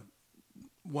gonna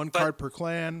card per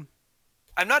clan?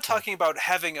 I'm not talking about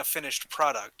having a finished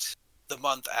product the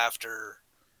month after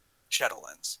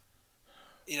Shadowlands.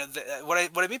 What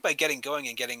I mean by getting going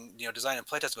and getting design and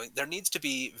playtest going, there needs to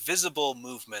be visible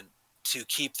movement to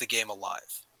keep the game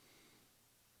alive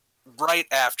right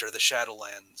after the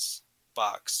Shadowlands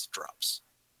box drops.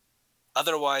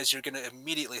 Otherwise, you're going to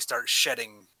immediately start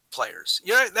shedding players.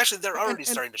 They're already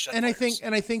starting to shed players.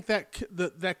 I think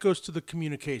that goes to the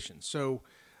communication. So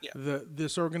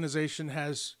this organization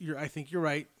has, I think you're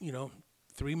right,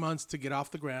 3 months to get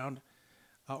off the ground,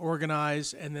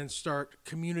 organize, and then start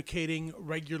communicating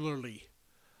regularly,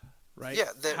 right?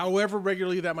 Yeah. However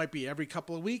regularly that might be. Every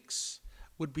couple of weeks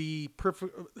would be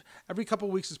perfect. Every couple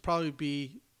of weeks is probably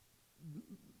be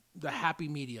the happy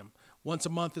medium. Once a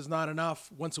month is not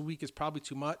enough. Once a week is probably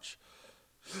too much.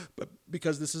 But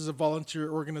because this is a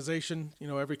volunteer organization,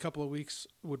 every couple of weeks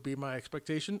would be my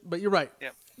expectation. But you're right. Yeah.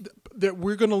 That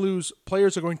we're going to lose.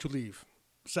 Players are going to leave.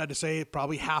 Sad to say,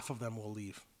 probably half of them will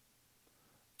leave.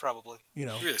 Probably.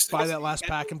 Buy that last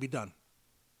pack and be done.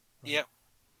 Right? Yeah.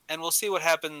 And we'll see what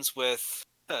happens with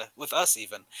us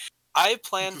even. I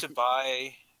plan to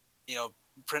buy,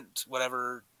 print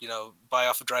whatever, buy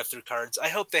off of drive-through cards. I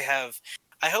hope they have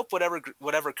I hope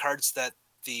whatever cards that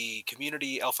the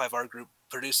community L5R group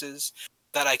produces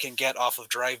that I can get off of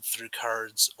drive-through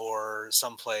cards or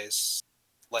someplace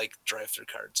like drive-through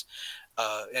cards.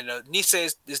 And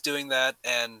Nisei is doing that,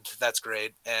 and that's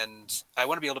great. And I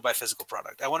want to be able to buy physical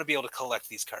product. I want to be able to collect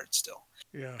these cards still.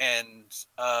 Yeah. And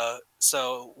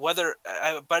so but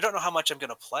I don't know how much I'm going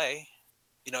to play.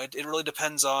 It really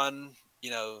depends on,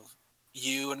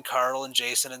 you and Carl and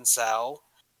Jason and Sal.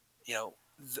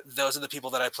 Those are the people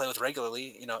that I play with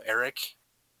regularly. Eric.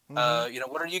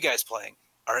 Mm-hmm. What are you guys playing?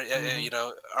 Are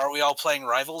we all playing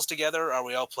Rivals together? Are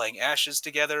we all playing Ashes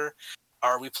together?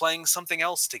 Are we playing something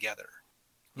else together?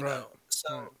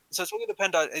 So it's really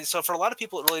depend on. So for a lot of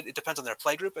people, it depends on their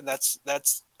play group, and that's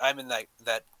I'm in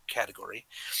that category.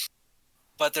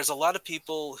 But there's a lot of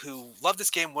people who love this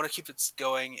game, want to keep it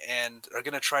going, and are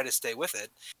going to try to stay with it.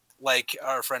 Like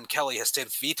our friend Kelly has stayed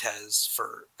with Vitez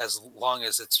for as long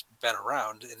as it's been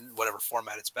around in whatever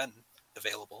format it's been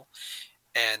available.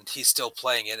 And he's still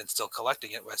playing it and still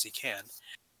collecting it as he can.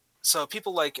 So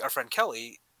people like our friend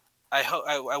Kelly,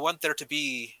 I want there to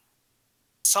be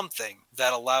something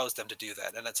that allows them to do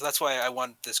that. And so that's why I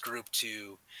want this group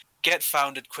to get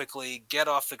founded quickly, get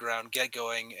off the ground, get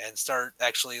going, and start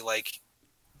actually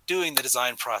doing the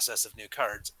design process of new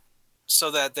cards,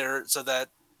 so that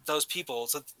those people.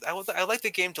 So I like the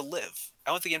game to live.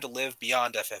 I want the game to live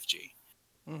beyond FFG,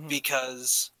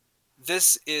 because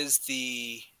this is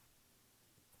the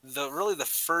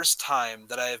first time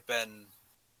that I have been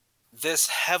this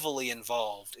heavily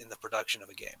involved in the production of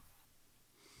a game.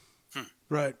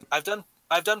 Right. I've done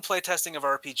playtesting of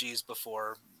RPGs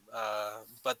before,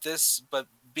 but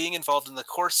being involved in the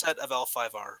core set of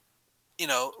L5R,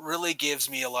 really gives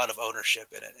me a lot of ownership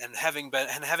in it. And having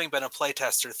been a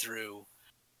playtester through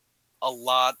a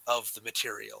lot of the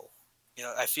material,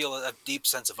 I feel a deep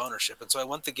sense of ownership, and so I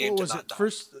want the game to not die.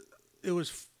 First, it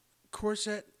was core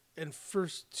set and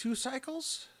first 2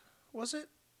 cycles, was it?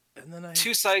 And then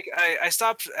I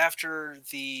stopped after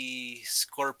the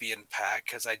Scorpion pack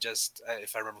because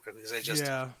if I remember correctly,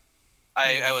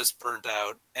 I was burnt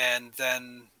out, and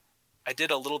then I did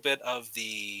a little bit of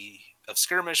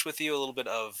Skirmish with you, a little bit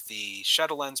of the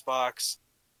Shadowlands box,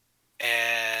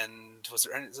 and was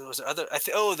there other?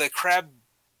 The Crab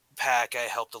pack I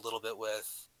helped a little bit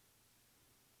with,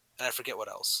 and I forget what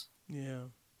else. Yeah.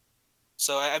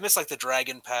 So I missed the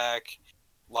Dragon pack,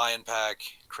 Lion pack,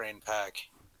 Crane pack.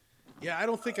 Yeah, I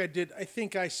don't think I did. I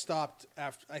think I stopped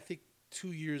after. I think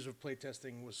 2 years of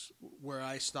playtesting was where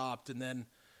I stopped, and then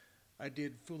I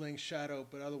did Full Length Shadow.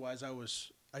 But otherwise, I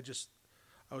was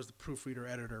the proofreader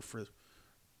editor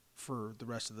for the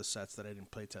rest of the sets that I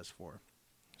didn't playtest for.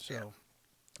 So,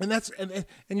 yeah.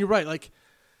 And you're right.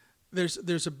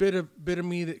 There's a bit of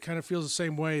me that kind of feels the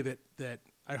same way. That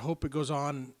I hope it goes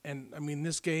on. And I mean,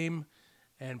 this game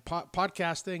and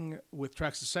podcasting with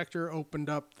Tracks the Sector opened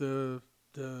up the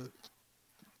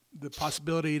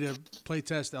possibility to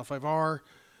playtest L5R,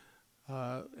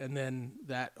 and then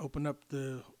that opened up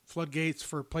the floodgates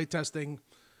for playtesting.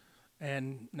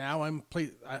 And now I'm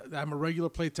a regular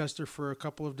playtester for a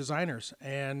couple of designers,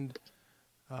 and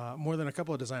more than a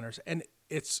couple of designers, and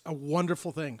it's a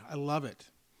wonderful thing. I love it.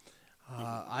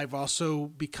 I've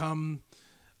also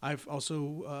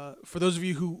for those of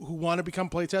you who want to become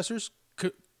playtesters,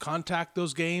 contact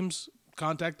those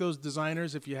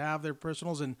designers if you have their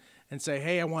personals and say,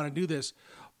 hey, I want to do this.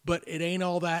 But it ain't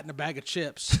all that in a bag of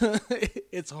chips.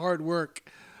 It's hard work.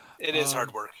 It is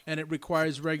hard work. And it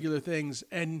requires regular things.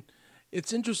 And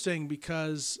it's interesting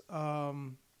because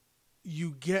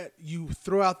you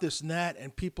throw out this net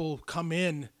and people come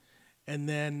in, and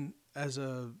then as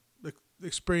a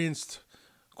experienced,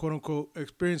 quote unquote,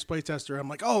 experienced playtester, I'm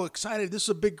like, oh, excited. This is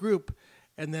a big group.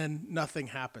 And then nothing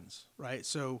happens, right?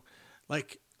 So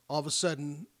all of a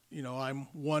sudden, I'm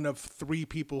one of 3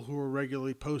 people who are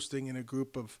regularly posting in a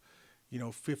group of,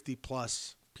 50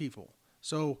 plus people.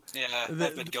 So yeah,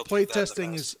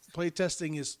 playtesting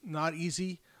is not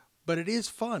easy, but it is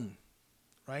fun,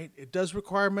 right? It does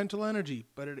require mental energy,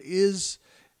 but it is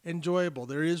enjoyable.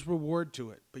 There is reward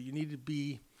to it, but you need to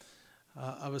be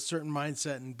of a certain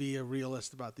mindset and be a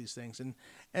realist about these things.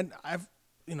 And I've,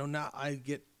 now I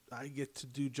get to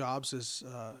do jobs as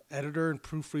editor and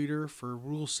proofreader for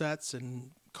rule sets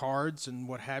and cards and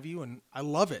what have you, and I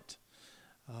love it.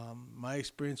 My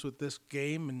experience with this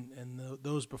game and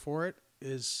those before it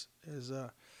is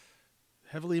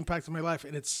heavily impacted my life,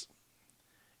 and it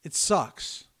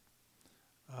sucks.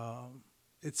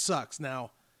 It sucks.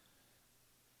 Now,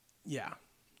 yeah,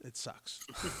 it sucks.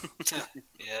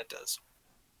 Yeah, it does.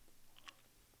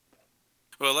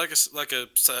 Well,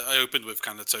 I opened with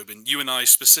kind of Tobin. You and I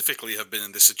specifically have been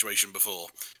in this situation before,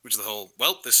 which is the whole.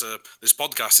 Well, this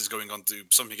podcast is going on to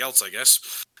something else, I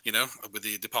guess. With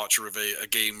the departure of a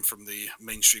game from the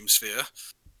mainstream sphere.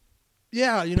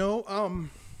 Yeah,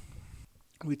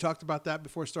 we talked about that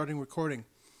before starting recording.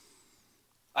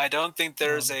 I don't think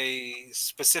there's a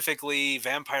specifically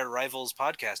Vampire Rivals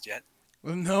podcast yet.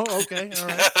 No? Okay. All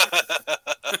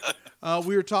right.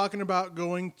 We were talking about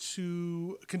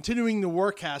continuing the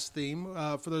Warcast theme.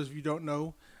 For those of you who don't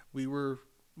know,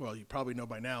 you probably know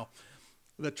by now,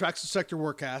 the Traxxas Sector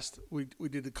Warcast, we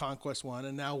did the Conquest one,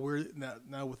 and now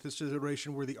now with this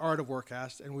iteration, we're the Art of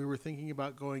Warcast, and we were thinking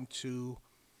about going to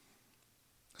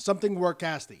something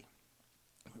Warcasty.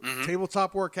 Mm-hmm.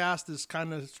 Tabletop Warcast is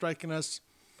kind of striking us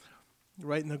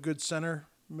right in the good center,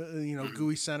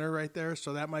 gooey center right there.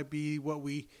 So that might be what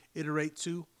we iterate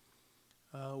to,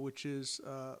 which is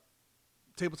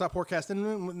Tabletop Warcast.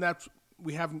 And that's,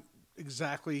 we haven't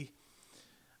exactly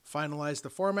finalized the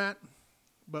format,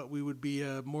 but we would be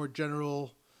a more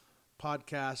general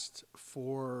podcast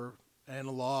for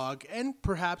analog and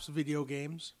perhaps video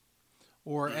games,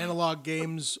 or analog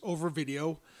games over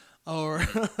video, or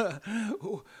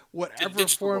whatever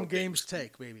form games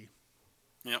take, maybe.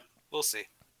 Yep. We'll see.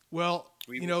 Well,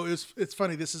 it's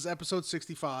funny. This is episode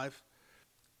 65.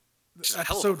 Which is a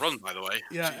hell of a run, by the way.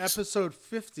 Yeah, Jeez. Episode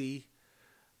 50.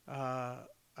 I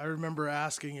remember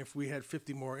asking if we had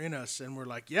 50 more in us, and we're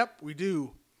like, yep, we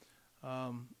do.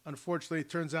 Unfortunately, it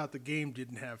turns out the game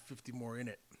didn't have 50 more in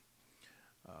it,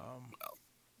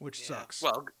 which sucks.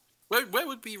 Well, where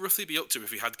would we roughly be up to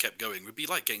if we had kept going? We'd be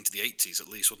like getting to the 80s at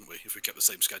least, wouldn't we, if we kept the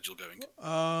same schedule going?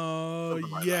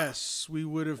 Yes, we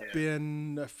would have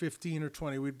been 15 or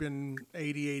 20. We'd been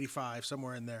 80, 85,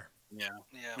 somewhere in there.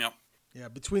 Yeah.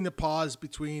 Between the pause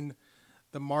between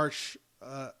the March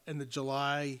and the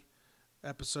July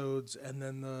episodes, and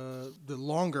then the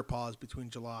longer pause between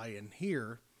July and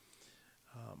here,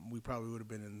 we probably would have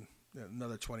been in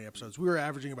another 20 episodes. We were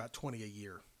averaging about 20 a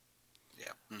year.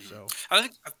 Yeah. Mm-hmm. So I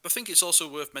think it's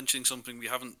also worth mentioning something we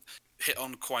haven't hit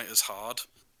on quite as hard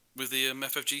with the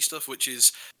FFG stuff, which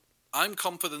is I'm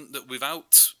confident that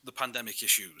without the pandemic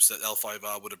issues, that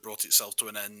L5R would have brought itself to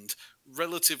an end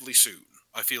relatively soon.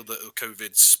 I feel that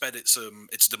COVID sped its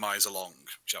demise along,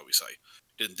 shall we say.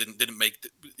 Didn't make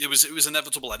it was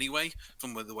inevitable anyway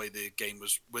from the way the game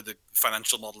was, with the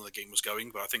financial model of the game was going.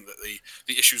 But I think that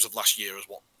the issues of last year is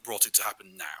what brought it to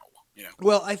happen now.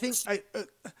 Well, I think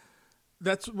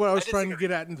that's what I was trying to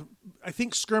get at. And I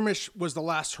think Skirmish was the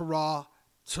last hurrah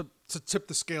to tip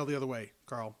the scale the other way,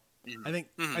 Carl.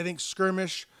 Mm-hmm. I think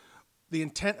Skirmish, the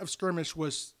intent of Skirmish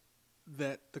was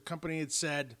that the company had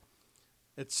said,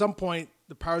 at some point,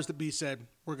 the powers that be said,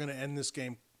 we're going to end this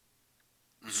game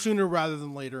sooner rather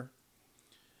than later.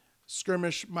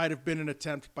 Skirmish might have been an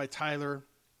attempt by Tyler,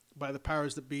 by the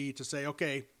powers that be, to say,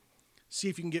 okay, see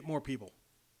if you can get more people.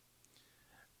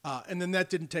 And then that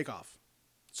didn't take off.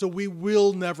 So we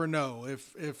will never know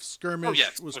if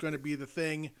Skirmish was going to be the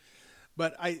thing.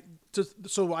 But I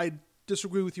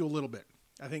disagree with you a little bit.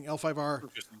 I think L5R,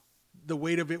 the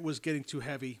weight of it was getting too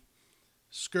heavy.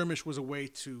 Skirmish was a way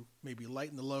to maybe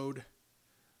lighten the load,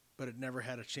 but it never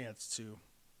had a chance to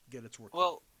get its work.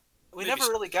 Well, we never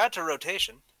really got to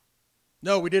rotation.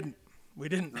 No, we didn't.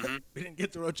 Mm-hmm. We didn't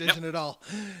get to rotation at all.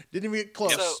 Didn't even get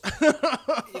close.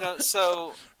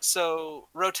 So, so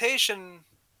rotation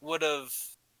would have.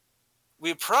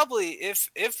 We probably,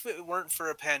 if it weren't for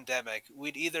a pandemic,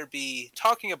 we'd either be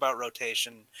talking about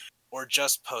rotation or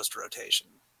just post-rotation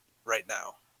right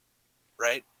now,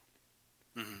 right?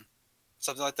 Mm-hmm.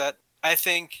 Something like that. I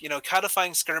think,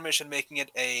 codifying Skirmish and making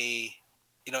it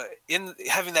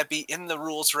having that be in the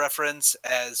rules reference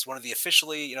as one of the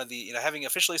officially, having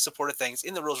officially supported things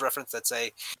in the rules reference that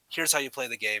say, here's how you play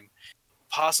the game.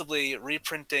 Possibly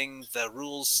reprinting the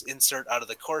rules insert out of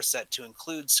the core set to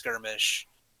include Skirmish,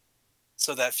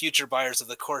 so that future buyers of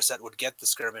the core set would get the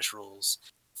Skirmish rules.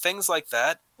 Things like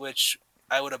that, which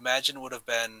I would imagine would have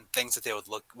been things that they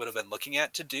would have been looking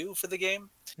at to do for the game.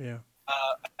 Yeah.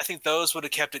 I think those would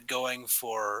have kept it going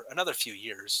for another few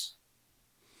years.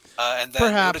 And then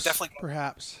perhaps it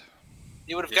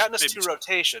would have gotten us to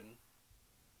rotation.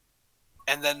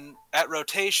 And then at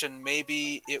rotation,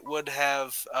 maybe it would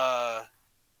have,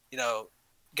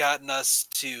 gotten us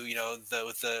to,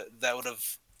 that would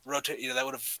have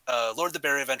lowered the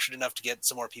barrier of entry enough to get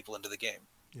some more people into the game.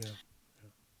 Yeah.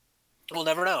 We'll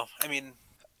never know. I mean,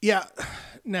 yeah.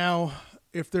 Now,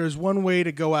 if there's one way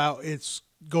to go out, it's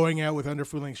going out with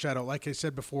Underfooling Shadow. Like I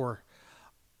said before,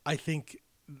 I think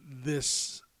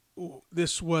this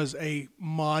was a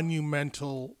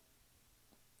monumental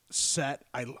set.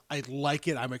 I like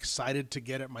it. I'm excited to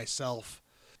get it myself.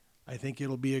 I think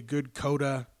it'll be a good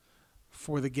coda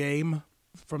for the game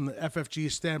from the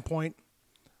FFG standpoint.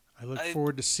 I look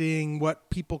forward to seeing what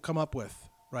people come up with,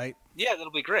 right? Yeah,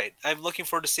 that'll be great. I'm looking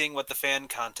forward to seeing what the fan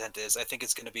content is. I think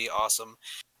it's going to be awesome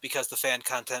because the fan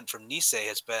content from Nisei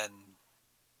has been...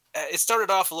 It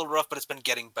started off a little rough, but it's been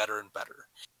getting better and better.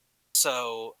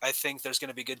 So I think there's going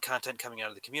to be good content coming out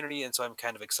of the community, and so I'm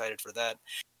kind of excited for that.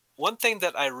 One of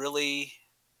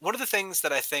the things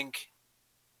that I think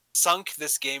sunk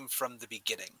this game from the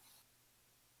beginning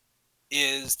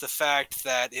is the fact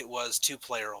that it was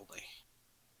 2-player only.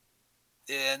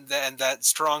 And that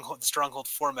stronghold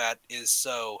format is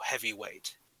so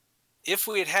heavyweight. If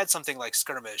we had something like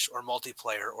skirmish or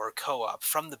multiplayer or co-op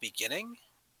from the beginning,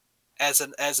 as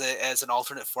an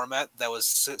alternate format that was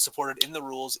supported in the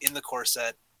rules in the core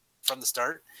set from the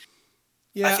start,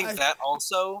 I think that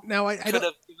also could have given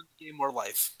the game more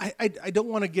life. I don't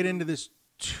want to get into this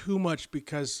too much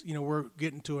because we're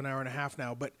getting to an hour and a half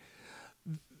now, but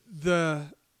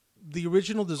the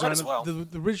original design the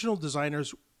original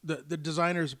designers. The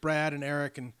designers Brad and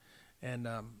Eric and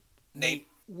Nate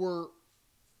were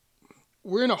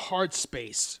in a hard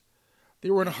space. They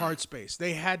were in a hard space.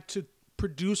 They had to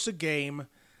produce a game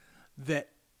that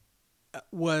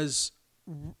was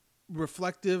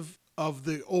reflective of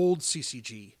the old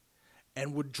CCG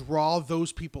and would draw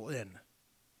those people in.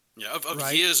 Yeah,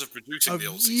 of years of producing the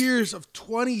old CCG. Years of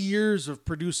 20 years of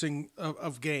producing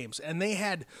of games, and they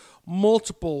had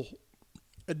multiple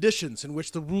editions in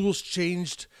which the rules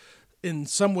changed in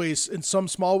some ways, in some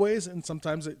small ways, and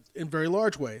sometimes in very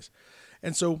large ways.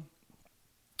 And so,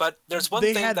 but there's one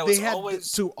thing that was always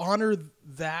to honor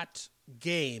that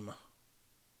game.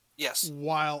 Yes.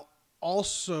 While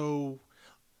also,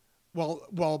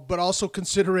 but also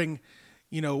considering,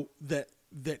 that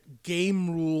game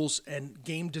rules and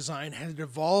game design had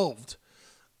evolved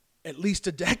at least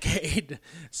a decade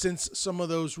since some of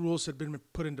those rules had been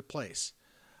put into place.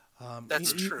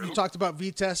 That's true. You talked about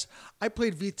Vitesse. I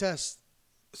played Vitesse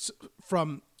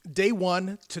from day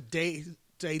one to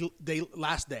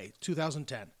last day,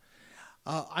 2010.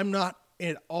 I'm not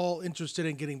at all interested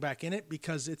in getting back in it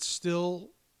because it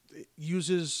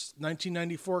uses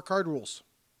 1994 card rules.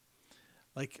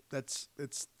 Like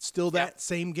it's still that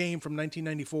same game from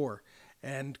 1994,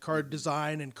 and card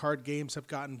design and card games have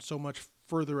gotten so much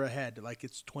further ahead. Like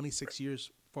it's 26 years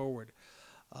forward.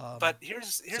 But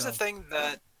here's the thing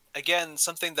that. Again,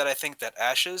 something that I think that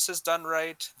Ashes has done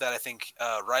right, that I think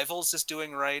Rivals is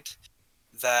doing right,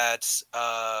 that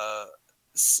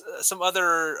some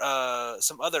other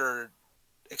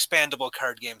expandable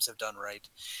card games have done right,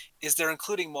 is they're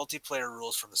including multiplayer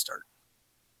rules from the start.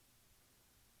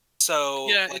 So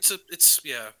yeah,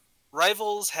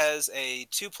 Rivals has a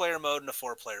 2-player mode and a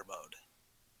 4-player mode.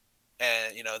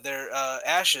 And their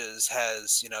Ashes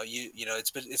has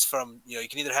it's from you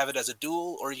can either have it as a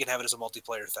duel or you can have it as a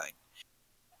multiplayer thing.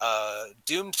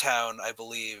 Doomtown, I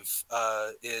believe,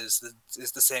 is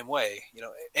the same way.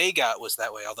 AGOT was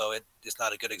that way, although it is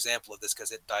not a good example of this because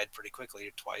it died pretty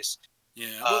quickly twice.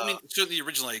 Yeah, well, I mean, certainly the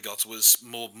original AGOT was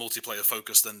more multiplayer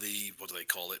focused than the what do they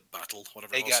call it, battle,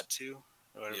 whatever it was. AGOT 2.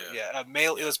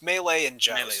 It was Melee and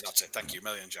Joust. Melee, that's it. Thank you,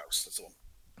 Melee and Joust. That's the one.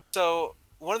 So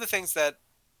one of the things that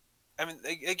I mean,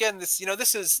 again, this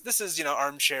is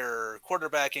armchair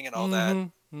quarterbacking and all that.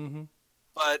 Mm-hmm.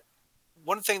 But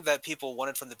one thing that people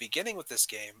wanted from the beginning with this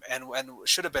game and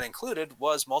should have been included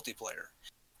was multiplayer,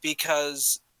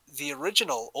 because the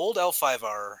original old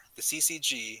L5R, the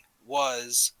CCG,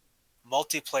 was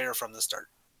multiplayer from the start.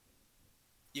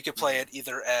 You could play it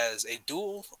either as a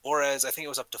duel or as, I think it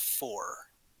was up to 4.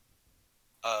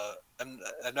 I'm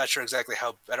not sure exactly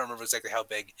I don't remember exactly how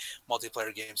big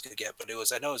multiplayer games could get, but I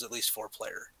know it was at least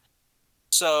 4-player.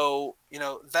 So,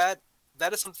 that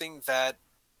is something that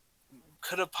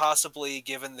could have possibly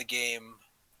given the game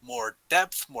more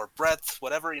depth, more breadth,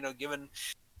 whatever, given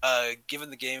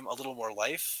the game a little more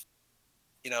life,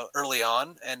 early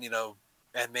on, and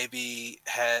maybe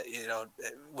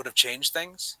would have changed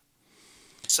things.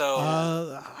 So,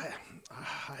 I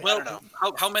don't know.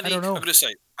 How many? I don't know. I'm going to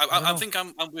say, I think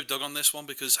I'm with Doug on this one,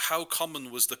 because how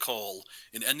common was the call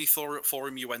in any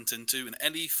forum you went into, in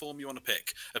any form you want to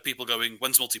pick, of people going,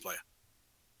 "When's multiplayer?"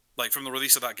 Like from the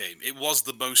release of that game, it was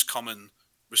the most common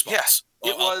response.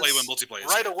 Yeah, I'll play when multiplayer is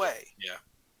right here. away.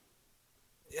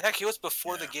 Yeah. Heck, it was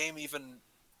before the game even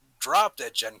dropped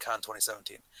at Gen Con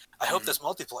 2017. I hope there's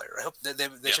multiplayer. I hope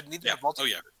they should need to have multiplayer. Oh,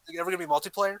 yeah. Is it ever going to be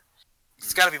multiplayer?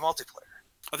 It's got to be multiplayer.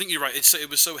 I think you're right. It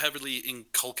was so heavily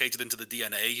inculcated into the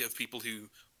DNA of people who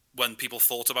when people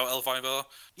thought about L5R,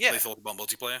 they thought about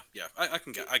multiplayer. Yeah, I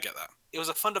get that. It was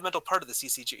a fundamental part of the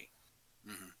CCG.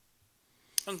 Mm-hmm.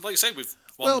 And like I say,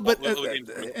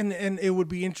 and it would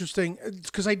be interesting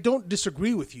because I don't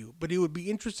disagree with you, but it would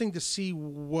be interesting to see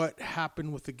what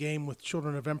happened with the game with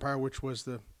Children of Empire, which was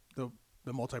the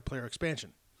multiplayer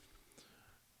expansion,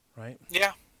 right?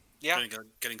 Yeah.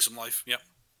 Getting some life. Yeah.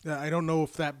 I don't know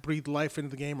if that breathed life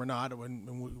into the game or not,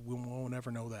 and we won't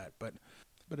ever know that, but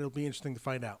it'll be interesting to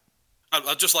find out.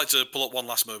 I'd just like to pull up one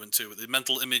last moment too. The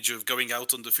mental image of going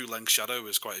out under Fuhh Leng's shadow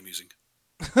is quite amusing.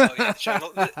 Oh yeah,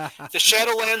 the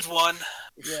Shadowlands won.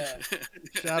 Yeah,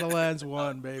 Shadowlands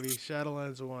won, baby.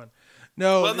 Shadowlands won.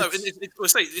 No, well,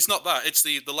 it's not that. It's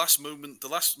the last moment. The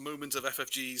last moment of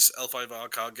FFG's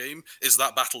L5R card game is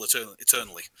that battle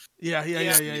eternally. Yeah.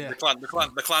 The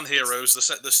clan heroes,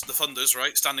 the Thunders,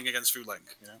 right, standing against Fuhh Leng.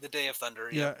 Yeah. The Day of Thunder.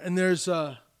 Yeah, and there's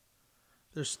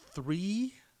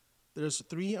three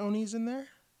Onis in there.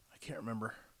 I can't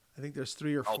remember. I think there's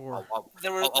 3 or 4. I'll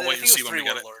wait and see when we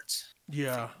get it.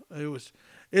 Yeah,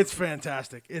 it's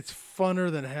fantastic. It's funner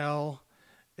than hell.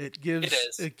 It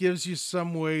gives you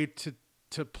some way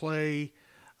to play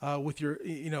with your,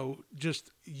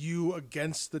 just you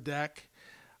against the deck.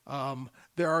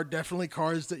 There are definitely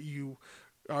cards that you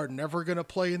are never going to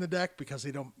play in the deck because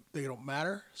they don't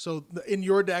matter. So in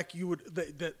your deck, you would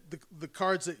the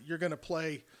cards that you're going to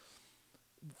play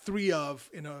 3 of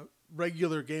in a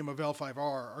regular game of L5R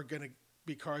are going to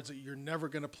be cards that you're never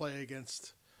going to play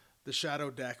against the Shadow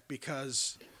deck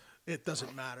because it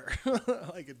doesn't matter.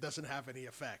 Like it doesn't have any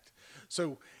effect.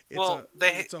 So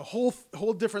it's a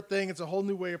whole different thing. It's a whole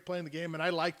new way of playing the game, and I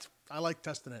liked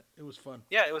testing it. It was fun.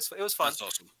 Yeah, it was fun. That's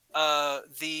awesome.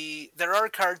 There are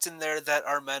cards in there that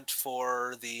are meant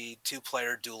for the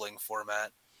 2-player dueling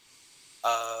format.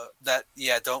 That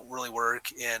don't really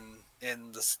work in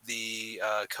the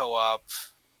co-op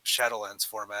Shadowlands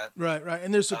format. Right.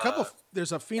 And there's a couple.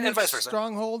 There's a Phoenix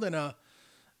Stronghold and a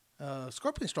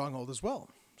Scorpion Stronghold as well.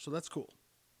 So that's cool.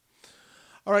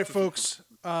 All right, folks.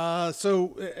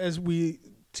 So as we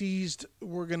teased,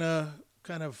 we're gonna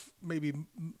kind of maybe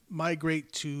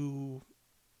migrate to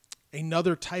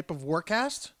another type of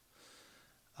Warcast.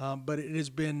 But it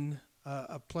has been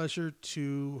a pleasure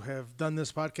to have done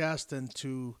this podcast and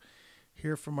to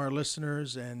hear from our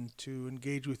listeners and to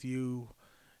engage with you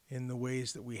in the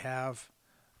ways that we have.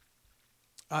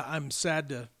 I'm sad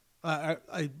to.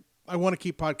 I want to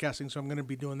keep podcasting, so I'm going to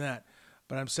be doing that.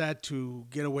 But I'm sad to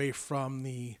get away from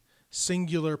the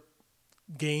singular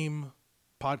game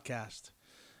podcast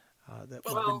that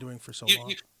we've been doing for so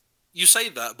long. You say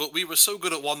that, but we were so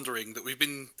good at wandering that we've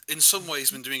been, in some ways,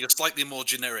 been doing a slightly more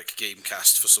generic game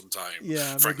cast for some time.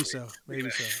 Yeah, frankly. Maybe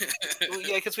so. Well,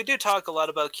 yeah, because we do talk a lot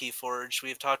about Keyforge.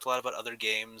 We've talked a lot about other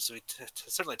games. We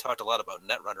certainly talked a lot about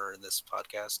Netrunner in this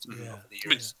podcast over the years. I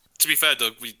mean, to be fair,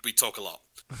 Doug, we talk a lot.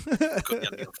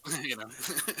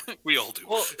 We all do.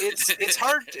 Well, it's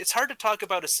hard to talk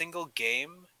about a single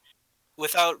game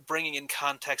without bringing in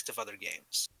context of other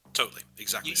games. Totally,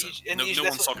 exactly. No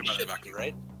one's talking about it vacuum,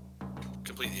 right?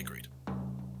 Completely agreed.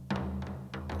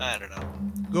 I don't know.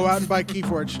 Go out and buy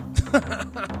Keyforge.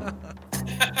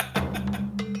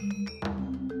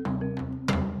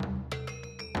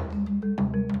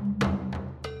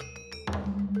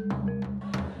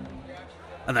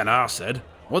 And then I said,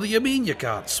 "What do you mean you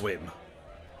can't swim?"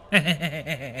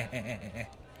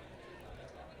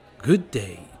 Good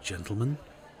day, gentlemen.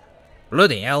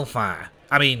 Bloody hellfire.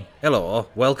 I mean, hello,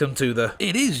 welcome to the...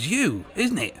 It is you,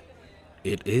 isn't it?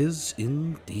 It is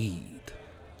indeed.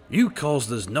 You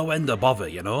caused us no end of bother,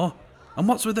 you know. And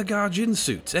what's with the Guardian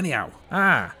suits, anyhow?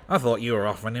 I thought you were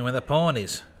off running with the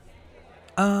ponies.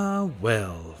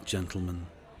 Well, gentlemen,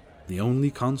 the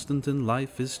only constant in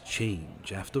life is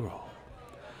change, after all.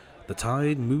 The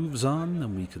tide moves on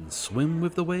and we can swim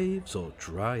with the waves or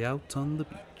dry out on the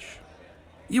beach.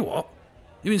 You what?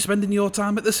 You been spending your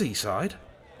time at the seaside?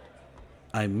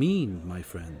 I mean, my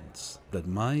friends, that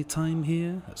my time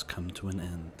here has come to an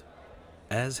end.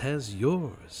 As has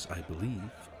yours, I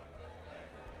believe.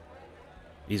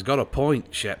 He's got a point,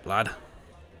 Shep, lad.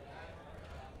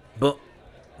 But,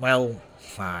 well,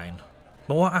 fine.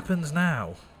 But what happens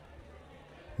now?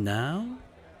 Now?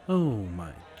 Oh,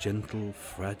 my gentle,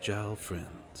 fragile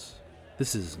friends.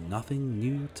 This is nothing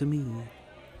new to me.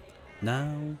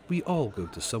 Now we all go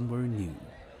to somewhere new.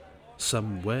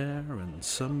 Somewhere and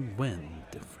somewhen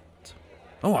different.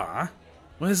 Oh,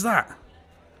 where's that?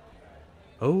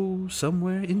 Oh,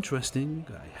 somewhere interesting,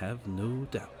 I have no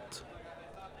doubt.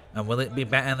 And will it be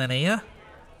better than here?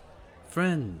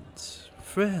 Friends,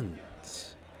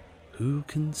 who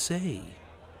can say?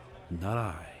 Not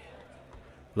I.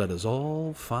 Let us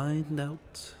all find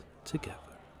out together.